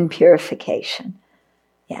in purification.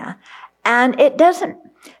 Yeah. And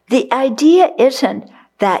the idea isn't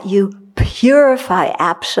that you purify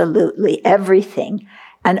absolutely everything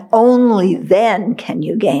and only then can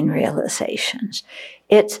you gain realizations.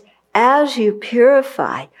 It's as you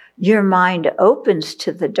purify, your mind opens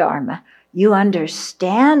to the Dharma, you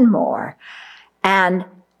understand more, and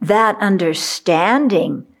that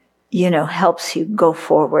understanding, helps you go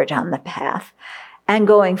forward on the path. And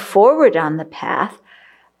going forward on the path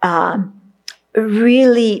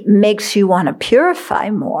really makes you want to purify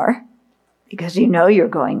more, because you know you're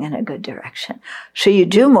going in a good direction. So you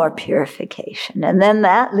do more purification, and then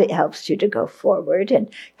that helps you to go forward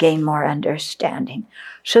and gain more understanding.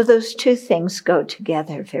 So those two things go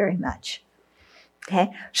together very much.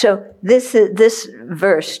 Okay, so this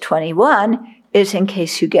verse 21 is in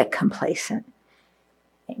case you get complacent.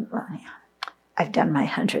 Well, yeah, I've done my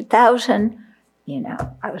 100,000.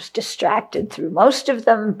 I was distracted through most of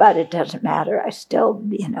them, but it doesn't matter. I still,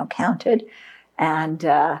 counted. And,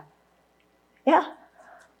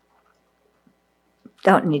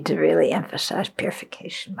 don't need to really emphasize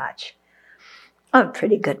purification much. I'm a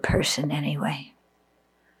pretty good person anyway.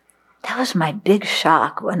 That was my big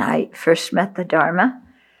shock when I first met the Dharma.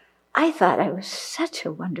 I thought I was such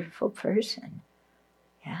a wonderful person.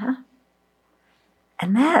 Yeah.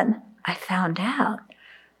 And then I found out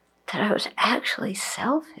that I was actually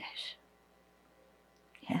selfish.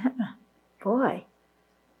 Yeah, boy.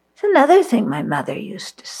 It's another thing my mother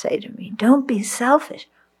used to say to me, don't be selfish.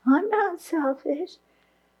 I'm not selfish.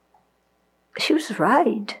 She was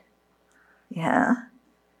right. Yeah.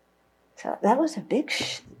 So that was a big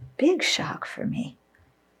shock for me.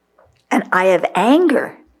 And I have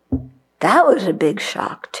anger. That was a big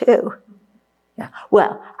shock too. Yeah.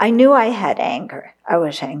 Well, I knew I had anger. I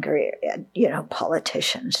was angry at,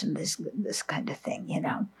 politicians and this kind of thing,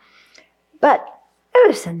 But I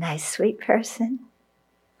was a nice, sweet person.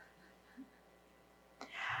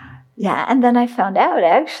 Yeah, and then I found out,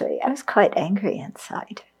 actually, I was quite angry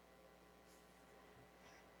inside.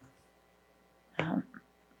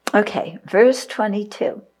 Okay, verse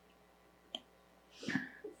 22.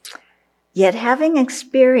 Yet having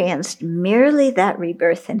experienced merely that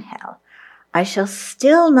rebirth in hell, I shall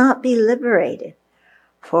still not be liberated,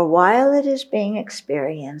 for while it is being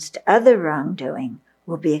experienced, other wrongdoing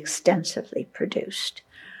will be extensively produced.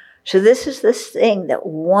 So this is this thing that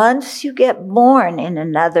once you get born in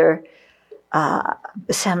another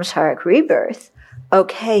samsaric rebirth,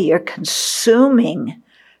 okay, you're consuming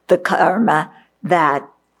the karma that,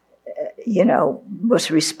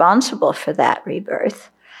 was responsible for that rebirth.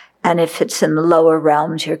 And if it's in the lower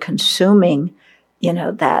realms, you're consuming,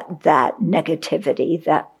 that negativity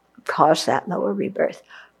that caused that lower rebirth.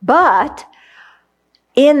 But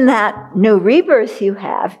in that new rebirth you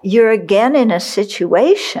have, you're again in a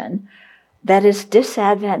situation that is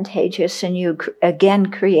disadvantageous, and you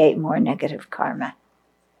again create more negative karma.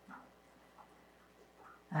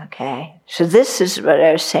 Okay, so this is what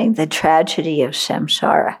I was saying, the tragedy of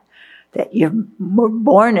samsara, that you're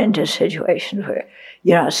born into situations where,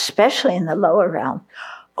 especially in the lower realm,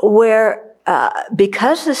 where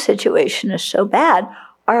because the situation is so bad,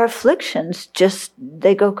 our afflictions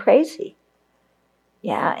they go crazy.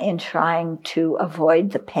 Yeah, in trying to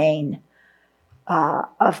avoid the pain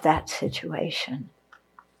of that situation.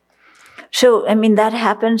 So, that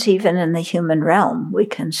happens even in the human realm, we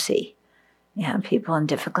can see. Yeah, people in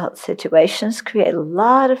difficult situations create a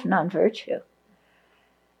lot of non-virtue.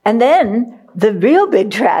 And then the real big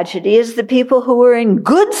tragedy is the people who are in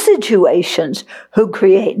good situations who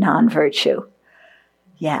create non-virtue.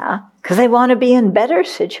 Yeah, because they want to be in better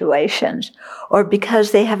situations, or because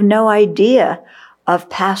they have no idea of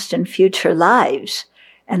past and future lives,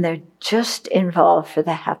 and they're just involved for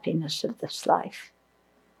the happiness of this life.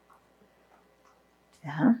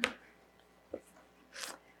 Yeah.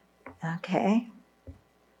 Okay.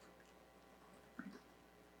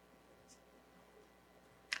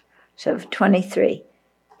 So 23.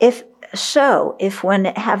 If when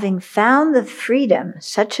having found the freedom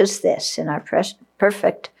such as this in our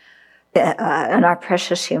in our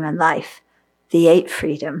precious human life, the 8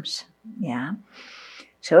 freedoms, yeah.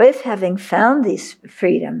 So if having found these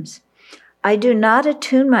freedoms, I do not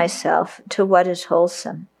attune myself to what is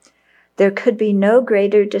wholesome, there could be no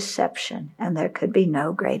greater deception, and there could be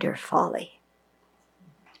no greater folly.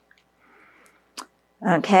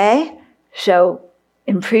 Okay? So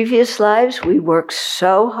in previous lives, we worked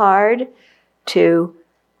so hard to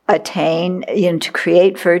attain, to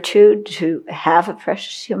create virtue, to have a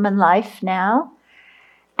precious human life now.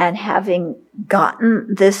 And having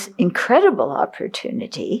gotten this incredible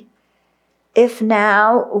opportunity, if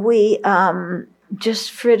now we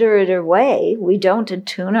just fritter it away, we don't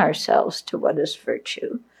attune ourselves to what is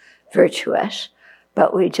virtuous,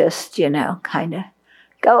 but we just, kind of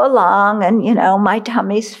go along and, my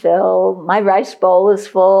tummy's filled, my rice bowl is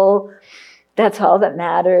full, that's all that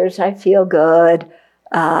matters, I feel good,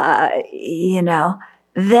 then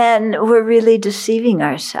we're really deceiving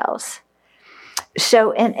ourselves.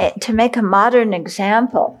 So to make a modern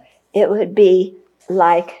example, it would be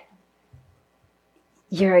like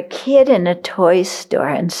you're a kid in a toy store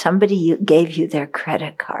and somebody gave you their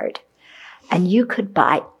credit card, and you could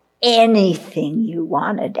buy anything you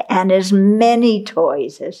wanted and as many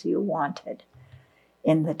toys as you wanted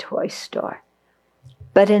in the toy store.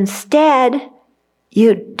 But instead,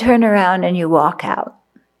 you turn around and you walk out.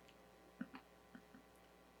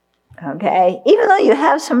 Okay? Even though you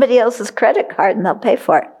have somebody else's credit card and they'll pay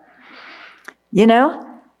for it. You know?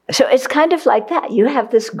 So it's kind of like that. You have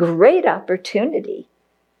this great opportunity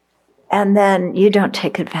and then you don't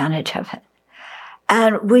take advantage of it.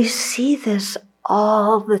 And we see this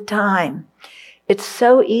all the time. It's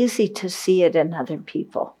so easy to see it in other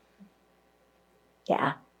people.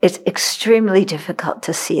 Yeah. It's extremely difficult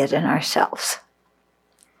to see it in ourselves.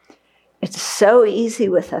 It's so easy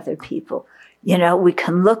with other people. You know, we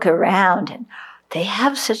can look around and they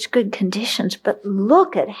have such good conditions, but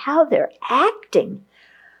look at how they're acting.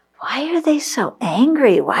 Why are they so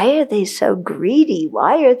angry? Why are they so greedy?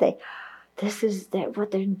 Why are they,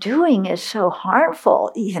 what they're doing is so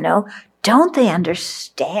harmful, you know? Don't they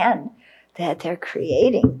understand that they're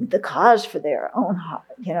creating the cause for their own,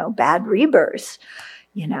 you know, bad rebirths,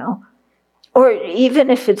 you know? Or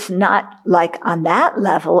even if it's not like on that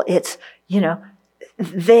level, it's, you know,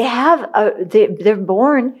 they're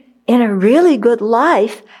born in a really good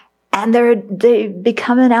life and they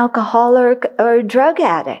become an alcoholic or a drug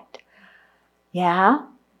addict. Yeah?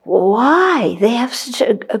 Why? They have such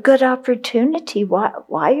a good opportunity.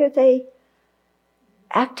 Why are they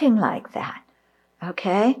acting like that?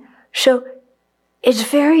 Okay? So it's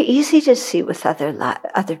very easy to see with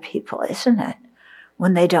other people, isn't it?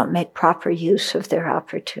 When they don't make proper use of their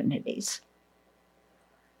opportunities.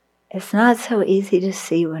 It's not so easy to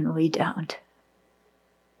see when we don't.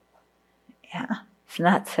 Yeah, it's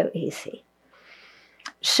not so easy.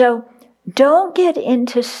 So don't get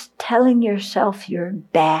into telling yourself you're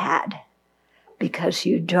bad because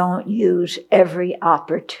you don't use every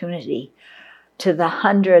opportunity to the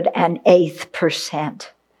 108th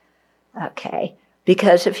percent. Okay?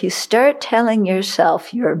 Because if you start telling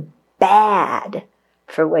yourself you're bad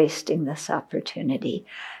for wasting this opportunity,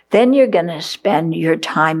 then you're going to spend your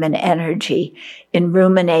time and energy in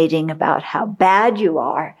ruminating about how bad you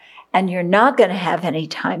are, and you're not going to have any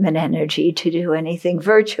time and energy to do anything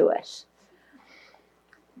virtuous.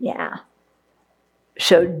 Yeah.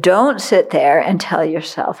 So don't sit there and tell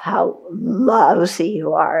yourself how lousy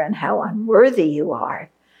you are and how unworthy you are.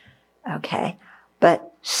 Okay?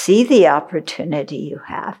 But see the opportunity you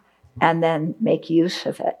have and then make use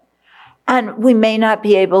of it. And we may not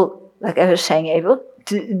be able, like I was saying,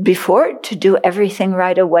 to do everything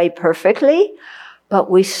right away perfectly, but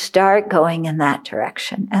we start going in that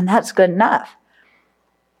direction, and that's good enough.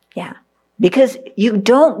 Yeah. Because you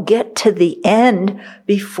don't get to the end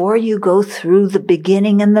before you go through the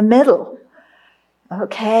beginning and the middle.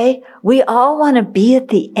 Okay? We all want to be at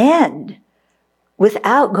the end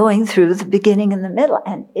without going through the beginning and the middle,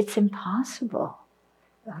 and it's impossible.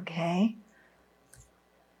 Okay?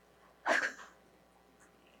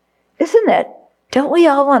 Isn't it? Don't we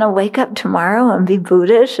all want to wake up tomorrow and be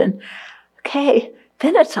Buddhists and, okay,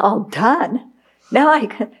 then it's all done. Now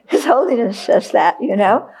His Holiness says that, you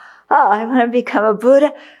know. Oh, I want to become a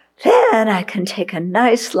Buddha. Then I can take a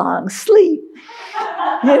nice long sleep.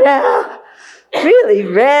 You know, really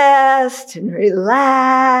rest and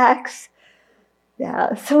relax.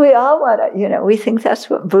 Yeah, so we all want to, you know, we think that's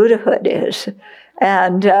what Buddhahood is.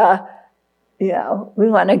 And, you know, we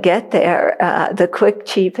want to get there the quick,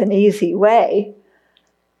 cheap, and easy way.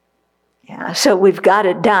 Yeah, so we've got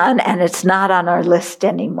it done, and it's not on our list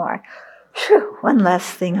anymore. Whew, one less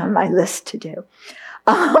thing on my list to do.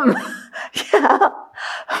 Yeah,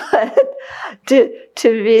 but to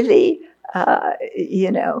really,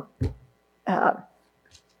 you know,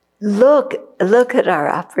 look at our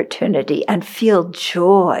opportunity and feel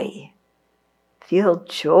joy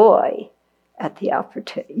at the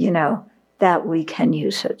opportunity, you know, that we can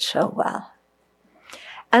use it so well.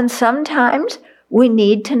 And sometimes we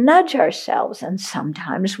need to nudge ourselves, and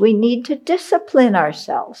sometimes we need to discipline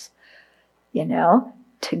ourselves, you know,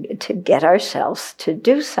 to get ourselves to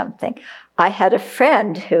do something. I had a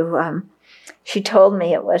friend who, she told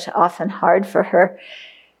me it was often hard for her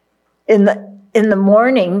in the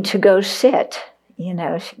morning to go sit. You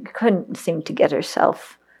know, she couldn't seem to get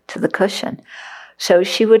herself to the cushion. So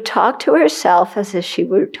she would talk to herself as if she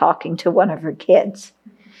were talking to one of her kids.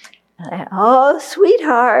 Oh,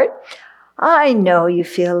 sweetheart, I know you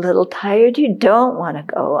feel a little tired. You don't want to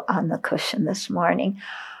go on the cushion this morning.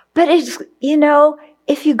 But it's, you know,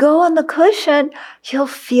 if you go on the cushion, you'll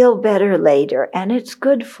feel better later, and it's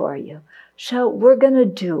good for you. So we're going to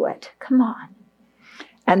do it. Come on.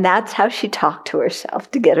 And that's how she talked to herself,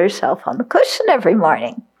 to get herself on the cushion every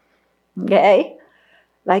morning. Okay?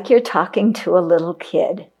 Like you're talking to a little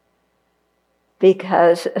kid.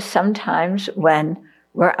 because sometimes when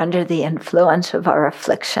we're under the influence of our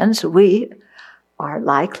afflictions, we are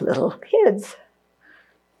like little kids,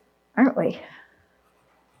 aren't we?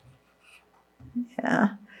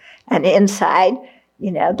 Yeah. And inside,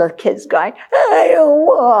 the kid's going, I don't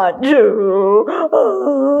want to.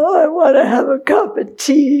 Oh, I want to have a cup of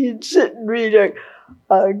tea and sit and read a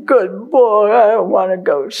good book. I don't want to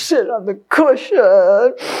go sit on the cushion.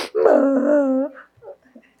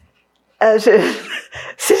 As if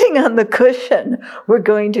sitting on the cushion were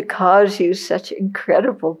going to cause you such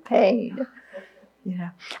incredible pain.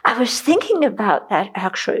 I was thinking about that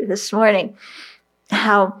actually this morning,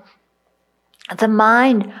 how the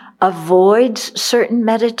mind avoids certain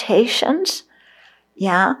meditations,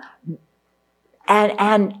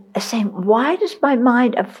 and saying, why does my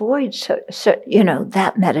mind avoid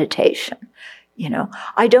that meditation?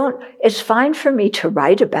 It's fine for me to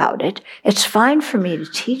write about it. It's fine for me to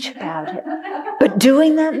teach about it. But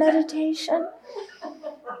doing that meditation,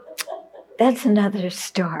 that's another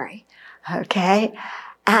story, okay?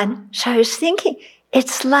 And so I was thinking,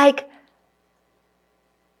 it's like,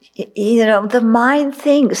 the mind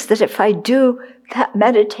thinks that if I do that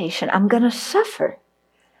meditation, I'm going to suffer,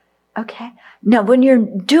 okay? Now, when you're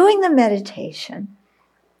doing the meditation,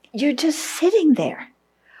 you're just sitting there.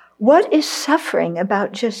 What is suffering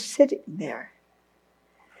about just sitting there?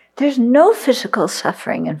 There's no physical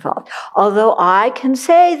suffering involved. Although I can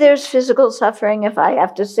say there's physical suffering if I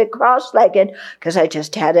have to sit cross-legged because I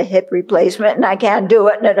just had a hip replacement and I can't do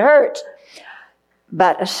it and it hurts.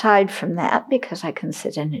 But aside from that, because I can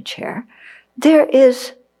sit in a chair, there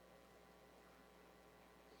is,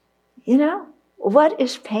 what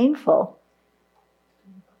is painful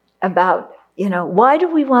about, why do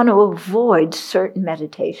we want to avoid certain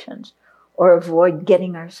meditations or avoid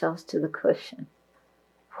getting ourselves to the cushion?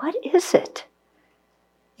 What is it?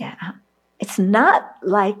 It's not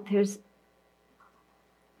like there's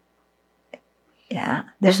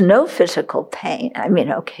no physical pain. I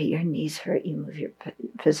mean, okay, your knees hurt, you move your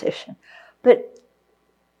position. But,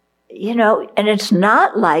 and it's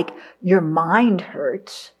not like your mind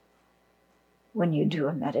hurts when you do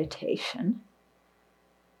a meditation.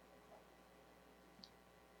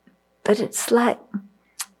 But it's like,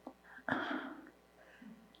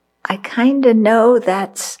 I kind of know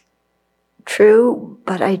that's true,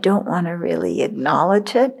 but I don't want to really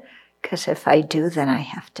acknowledge it, because if I do, then I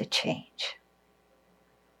have to change.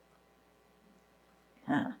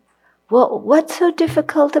 Well, what's so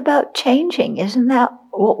difficult about changing? Isn't that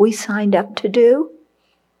what we signed up to do?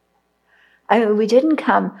 I mean, we didn't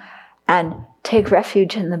come and take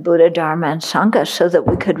refuge in the Buddha, Dharma, and Sangha so that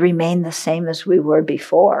we could remain the same as we were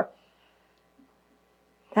before.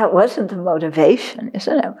 That wasn't the motivation,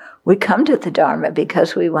 isn't it? We come to the Dharma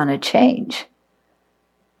because we want to change.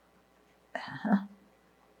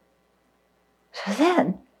 So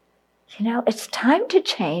then, it's time to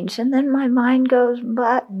change, and then my mind goes,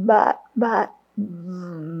 but.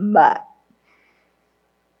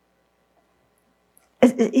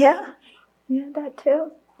 Yeah, that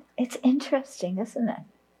too. It's interesting, isn't it?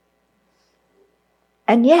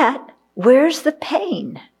 And yet, where's the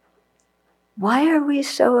pain? Why are we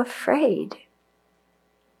so afraid?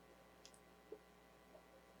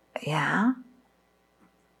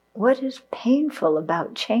 What is painful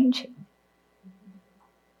about changing?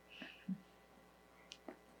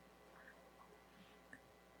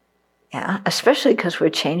 Especially because we're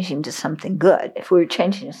changing to something good. If we were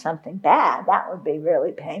changing to something bad, that would be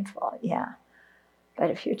really painful,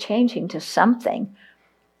 But if you're changing to something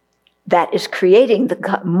that is creating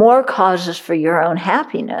more causes for your own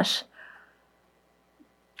happiness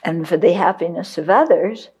and for the happiness of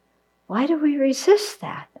others, why do we resist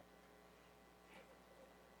that?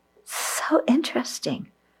 So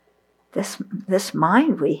interesting. This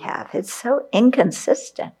mind we have, it's so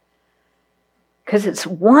inconsistent. Because it's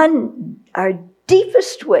our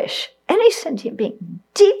deepest wish, any sentient being,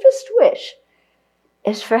 deepest wish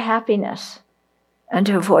is for happiness and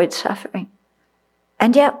to avoid suffering.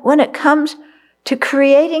 And yet, when it comes to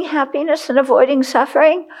creating happiness and avoiding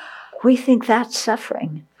suffering, we think that's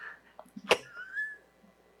suffering.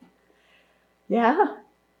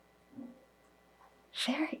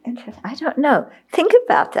 Very interesting. I don't know. Think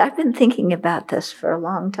about that. I've been thinking about this for a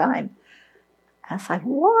long time. I was like,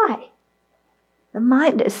 why? The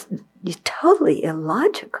mind is totally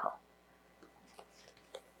illogical.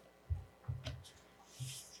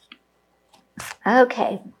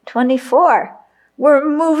 Okay, 24. We're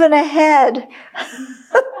moving ahead.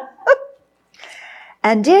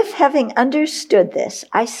 And if, having understood this,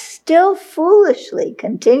 I still foolishly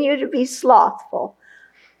continue to be slothful,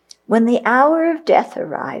 When the hour of death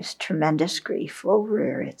arrives, tremendous grief will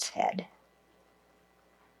rear its head.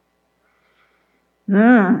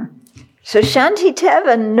 So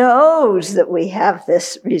Shantideva knows that we have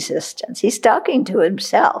this resistance. He's talking to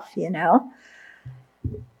himself, you know.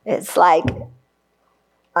 It's like,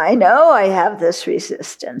 I know I have this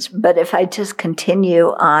resistance, but if I just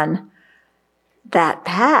continue on that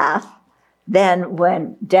path, then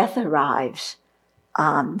when death arrives,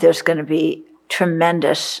 there's going to be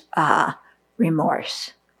tremendous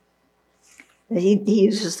remorse. He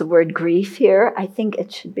uses the word grief here. I think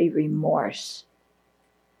it should be remorse.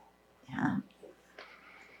 Yeah.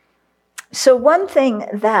 So one thing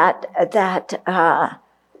that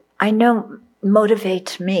I know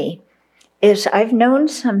motivates me is I've known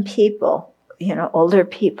some people, you know, older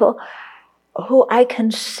people, who I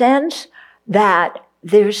can sense that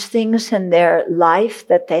there's things in their life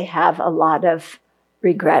that they have a lot of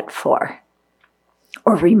regret for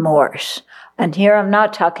or remorse. And here I'm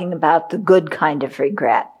not talking about the good kind of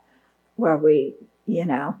regret where we, you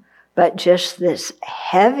know, but just this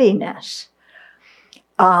heaviness.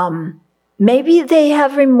 Maybe they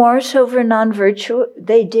have remorse over non-virtue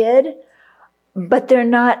they did, but they're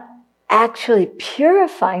not actually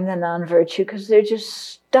purifying the non-virtue because they're just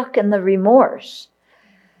stuck in the remorse.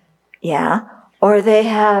 Yeah. Or they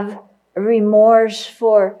have remorse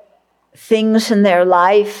for things in their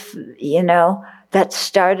life, you know, that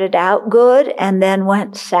started out good and then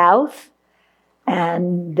went south.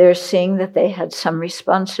 And they're seeing that they had some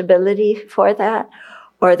responsibility for that.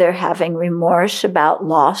 Or they're having remorse about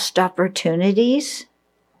lost opportunities.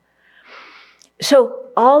 So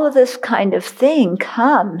all of this kind of thing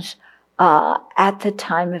comes at the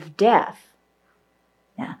time of death.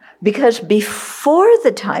 Yeah. Because before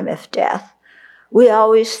the time of death, we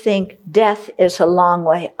always think death is a long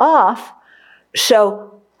way off,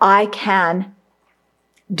 so I can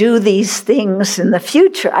do these things in the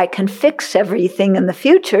future. I can fix everything in the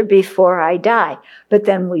future before I die. But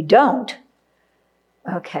then we don't.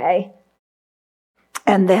 Okay?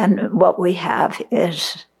 And then what we have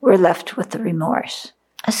is we're left with the remorse.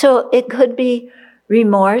 So it could be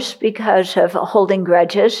remorse because of holding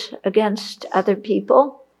grudges against other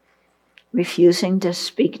people, refusing to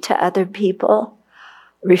speak to other people,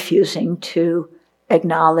 refusing to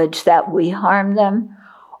acknowledge that we harm them,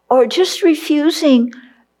 or just refusing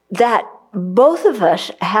that both of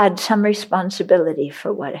us had some responsibility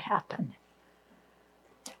for what happened.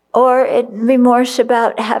 Or remorse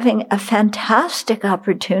about having a fantastic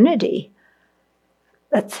opportunity,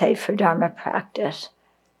 let's say for Dharma practice,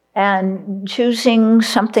 and choosing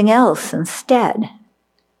something else instead.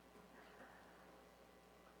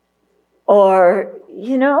 Or,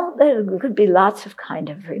 you know, there could be lots of kind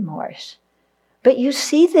of remorse. But you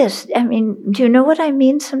see this, I mean, do you know what I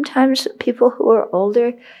mean sometimes? People who are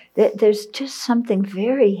older, there's just something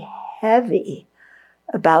very heavy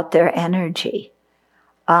about their energy.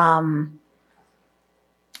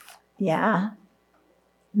 Yeah.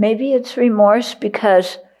 Maybe it's remorse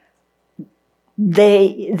because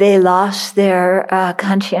they lost their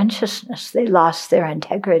conscientiousness. They lost their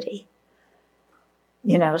integrity.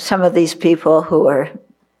 You know, some of these people who are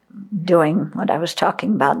doing what I was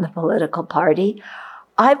talking about in the political party,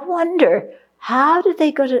 I wonder, how do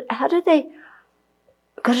they go to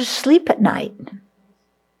sleep at night?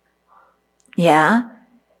 Yeah.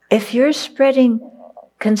 If you're spreading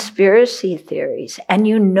conspiracy theories and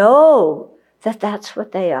you know that that's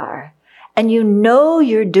what they are, and you know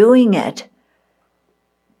you're doing it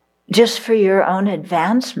just for your own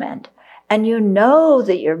advancement, and you know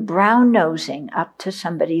that you're brown-nosing up to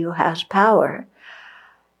somebody who has power,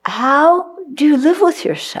 how do you live with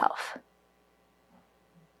yourself?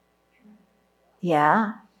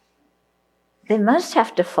 Yeah. They must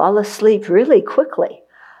have to fall asleep really quickly,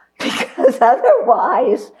 because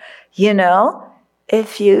otherwise, you know,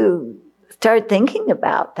 if you start thinking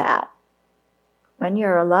about that, when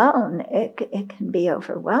you're alone, it can be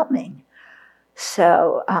overwhelming.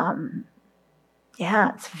 So,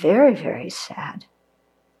 yeah, it's very, very sad.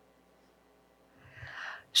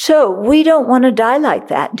 So we don't want to die like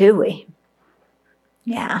that, do we?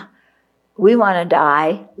 Yeah. We want to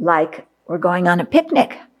die like we're going on a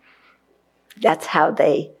picnic. That's how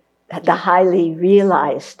the highly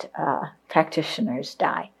realized practitioners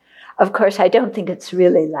die. Of course, I don't think it's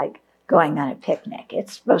really like going on a picnic.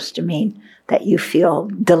 It's supposed to mean that you feel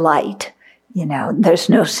delight. You know, there's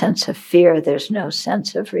no sense of fear. There's no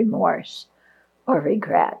sense of remorse or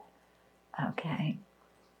regret. Okay.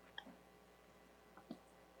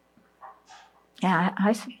 Yeah,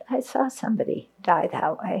 I saw somebody die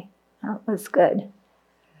that way. That was good.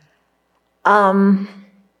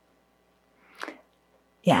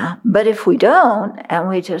 Yeah, but if we don't, and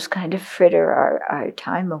we just kind of fritter our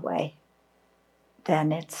time away,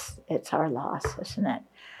 then it's our loss, isn't it?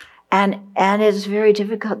 And it's very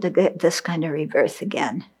difficult to get this kind of rebirth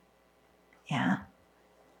again. Yeah.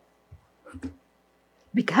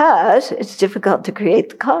 Because it's difficult to create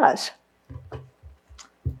the cause.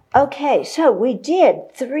 Okay, so we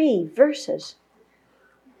did 3 verses.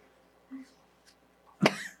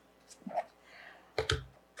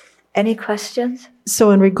 Any questions?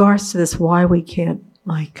 So in regards to this, why we can't,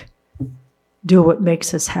 do what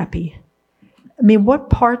makes us happy, I mean, what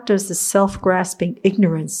part does the self-grasping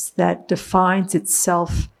ignorance that defines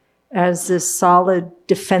itself as this solid,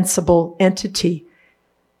 defensible entity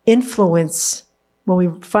influence when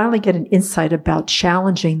we finally get an insight about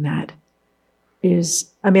challenging that? I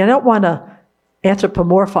don't want to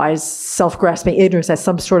anthropomorphize self-grasping ignorance as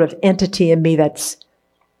some sort of entity in me that's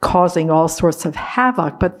causing all sorts of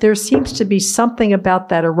havoc, but there seems to be something about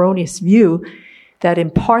that erroneous view that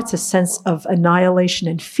imparts a sense of annihilation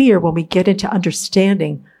and fear when we get into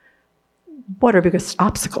understanding what our biggest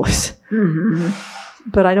obstacle is. Mm-hmm.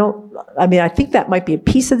 But I think that might be a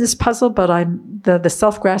piece of this puzzle, but the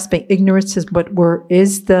self-grasping ignorance is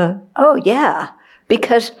Oh, yeah,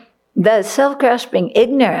 because the self-grasping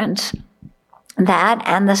ignorance, that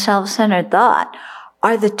and the self-centered thought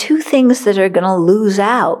are the 2 things that are going to lose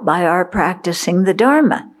out by our practicing the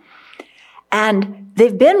Dharma. And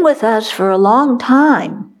they've been with us for a long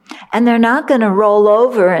time, and they're not going to roll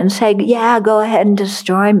over and say, yeah, go ahead and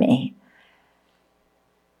destroy me.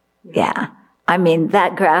 Yeah. I mean,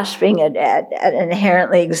 that grasping at an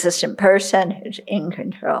inherently existent person who's in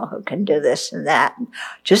control, who can do this and that,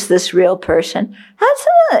 just this real person, that's,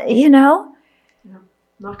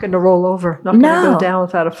 not going to roll over, not going to go down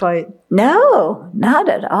without a fight. No, not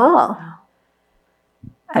at all.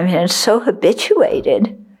 I mean, it's so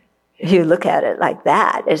habituated. If you look at it like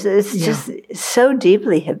that, it's just so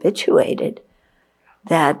deeply habituated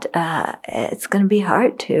that it's going to be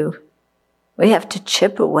hard to. We have to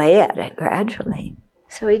chip away at it gradually.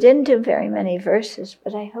 So we didn't do very many verses,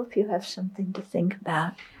 but I hope you have something to think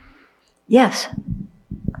about. Yes?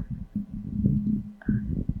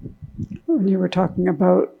 When you were talking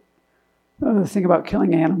about the thing about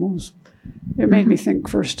killing animals, it made me think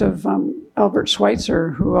first of Albert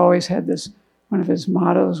Schweitzer, who always had this, one of his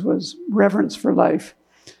mottos was reverence for life,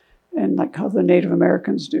 and like how the Native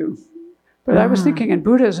Americans do. But I was thinking in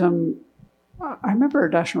Buddhism, I remember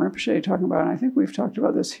Darshan Rinpoche talking about, and I think we've talked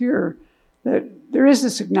about this here, that there is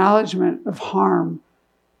this acknowledgement of harm.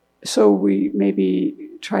 So we maybe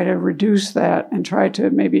try to reduce that and try to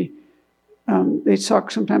maybe, they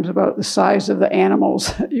talk sometimes about the size of the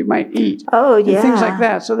animals that you might eat. Oh, yeah. And things like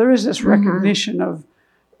that. So there is this recognition of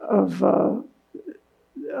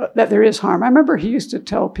that there is harm. I remember he used to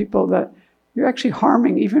tell people that you're actually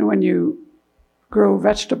harming even when you grow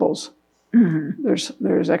vegetables. Mm-hmm.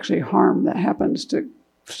 There's actually harm that happens to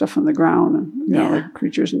stuff on the ground and like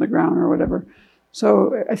creatures in the ground or whatever.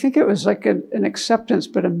 So I think it was like an acceptance,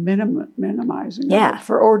 but a minimizing of it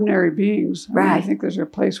for ordinary beings. Right. I think there's a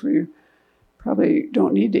place where you probably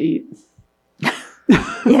don't need to eat.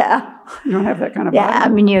 Yeah. You don't have that kind of body. Yeah, I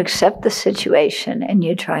mean, you accept the situation and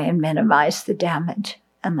you try and minimize the damage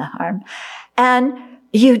and the harm. And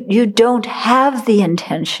you don't have the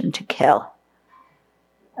intention to kill.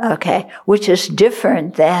 Okay, which is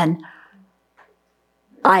different than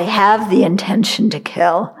I have the intention to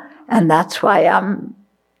kill, and that's why I'm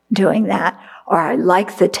doing that. Or I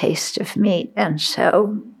like the taste of meat, and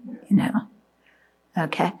so,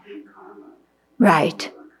 okay.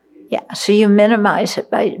 Right. Yeah, so you minimize it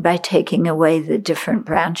by taking away the different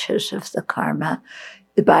branches of the karma,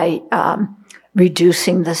 by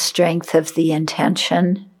reducing the strength of the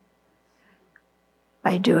intention,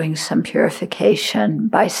 by doing some purification,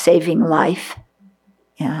 by saving life.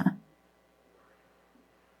 Yeah.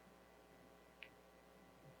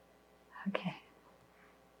 Okay.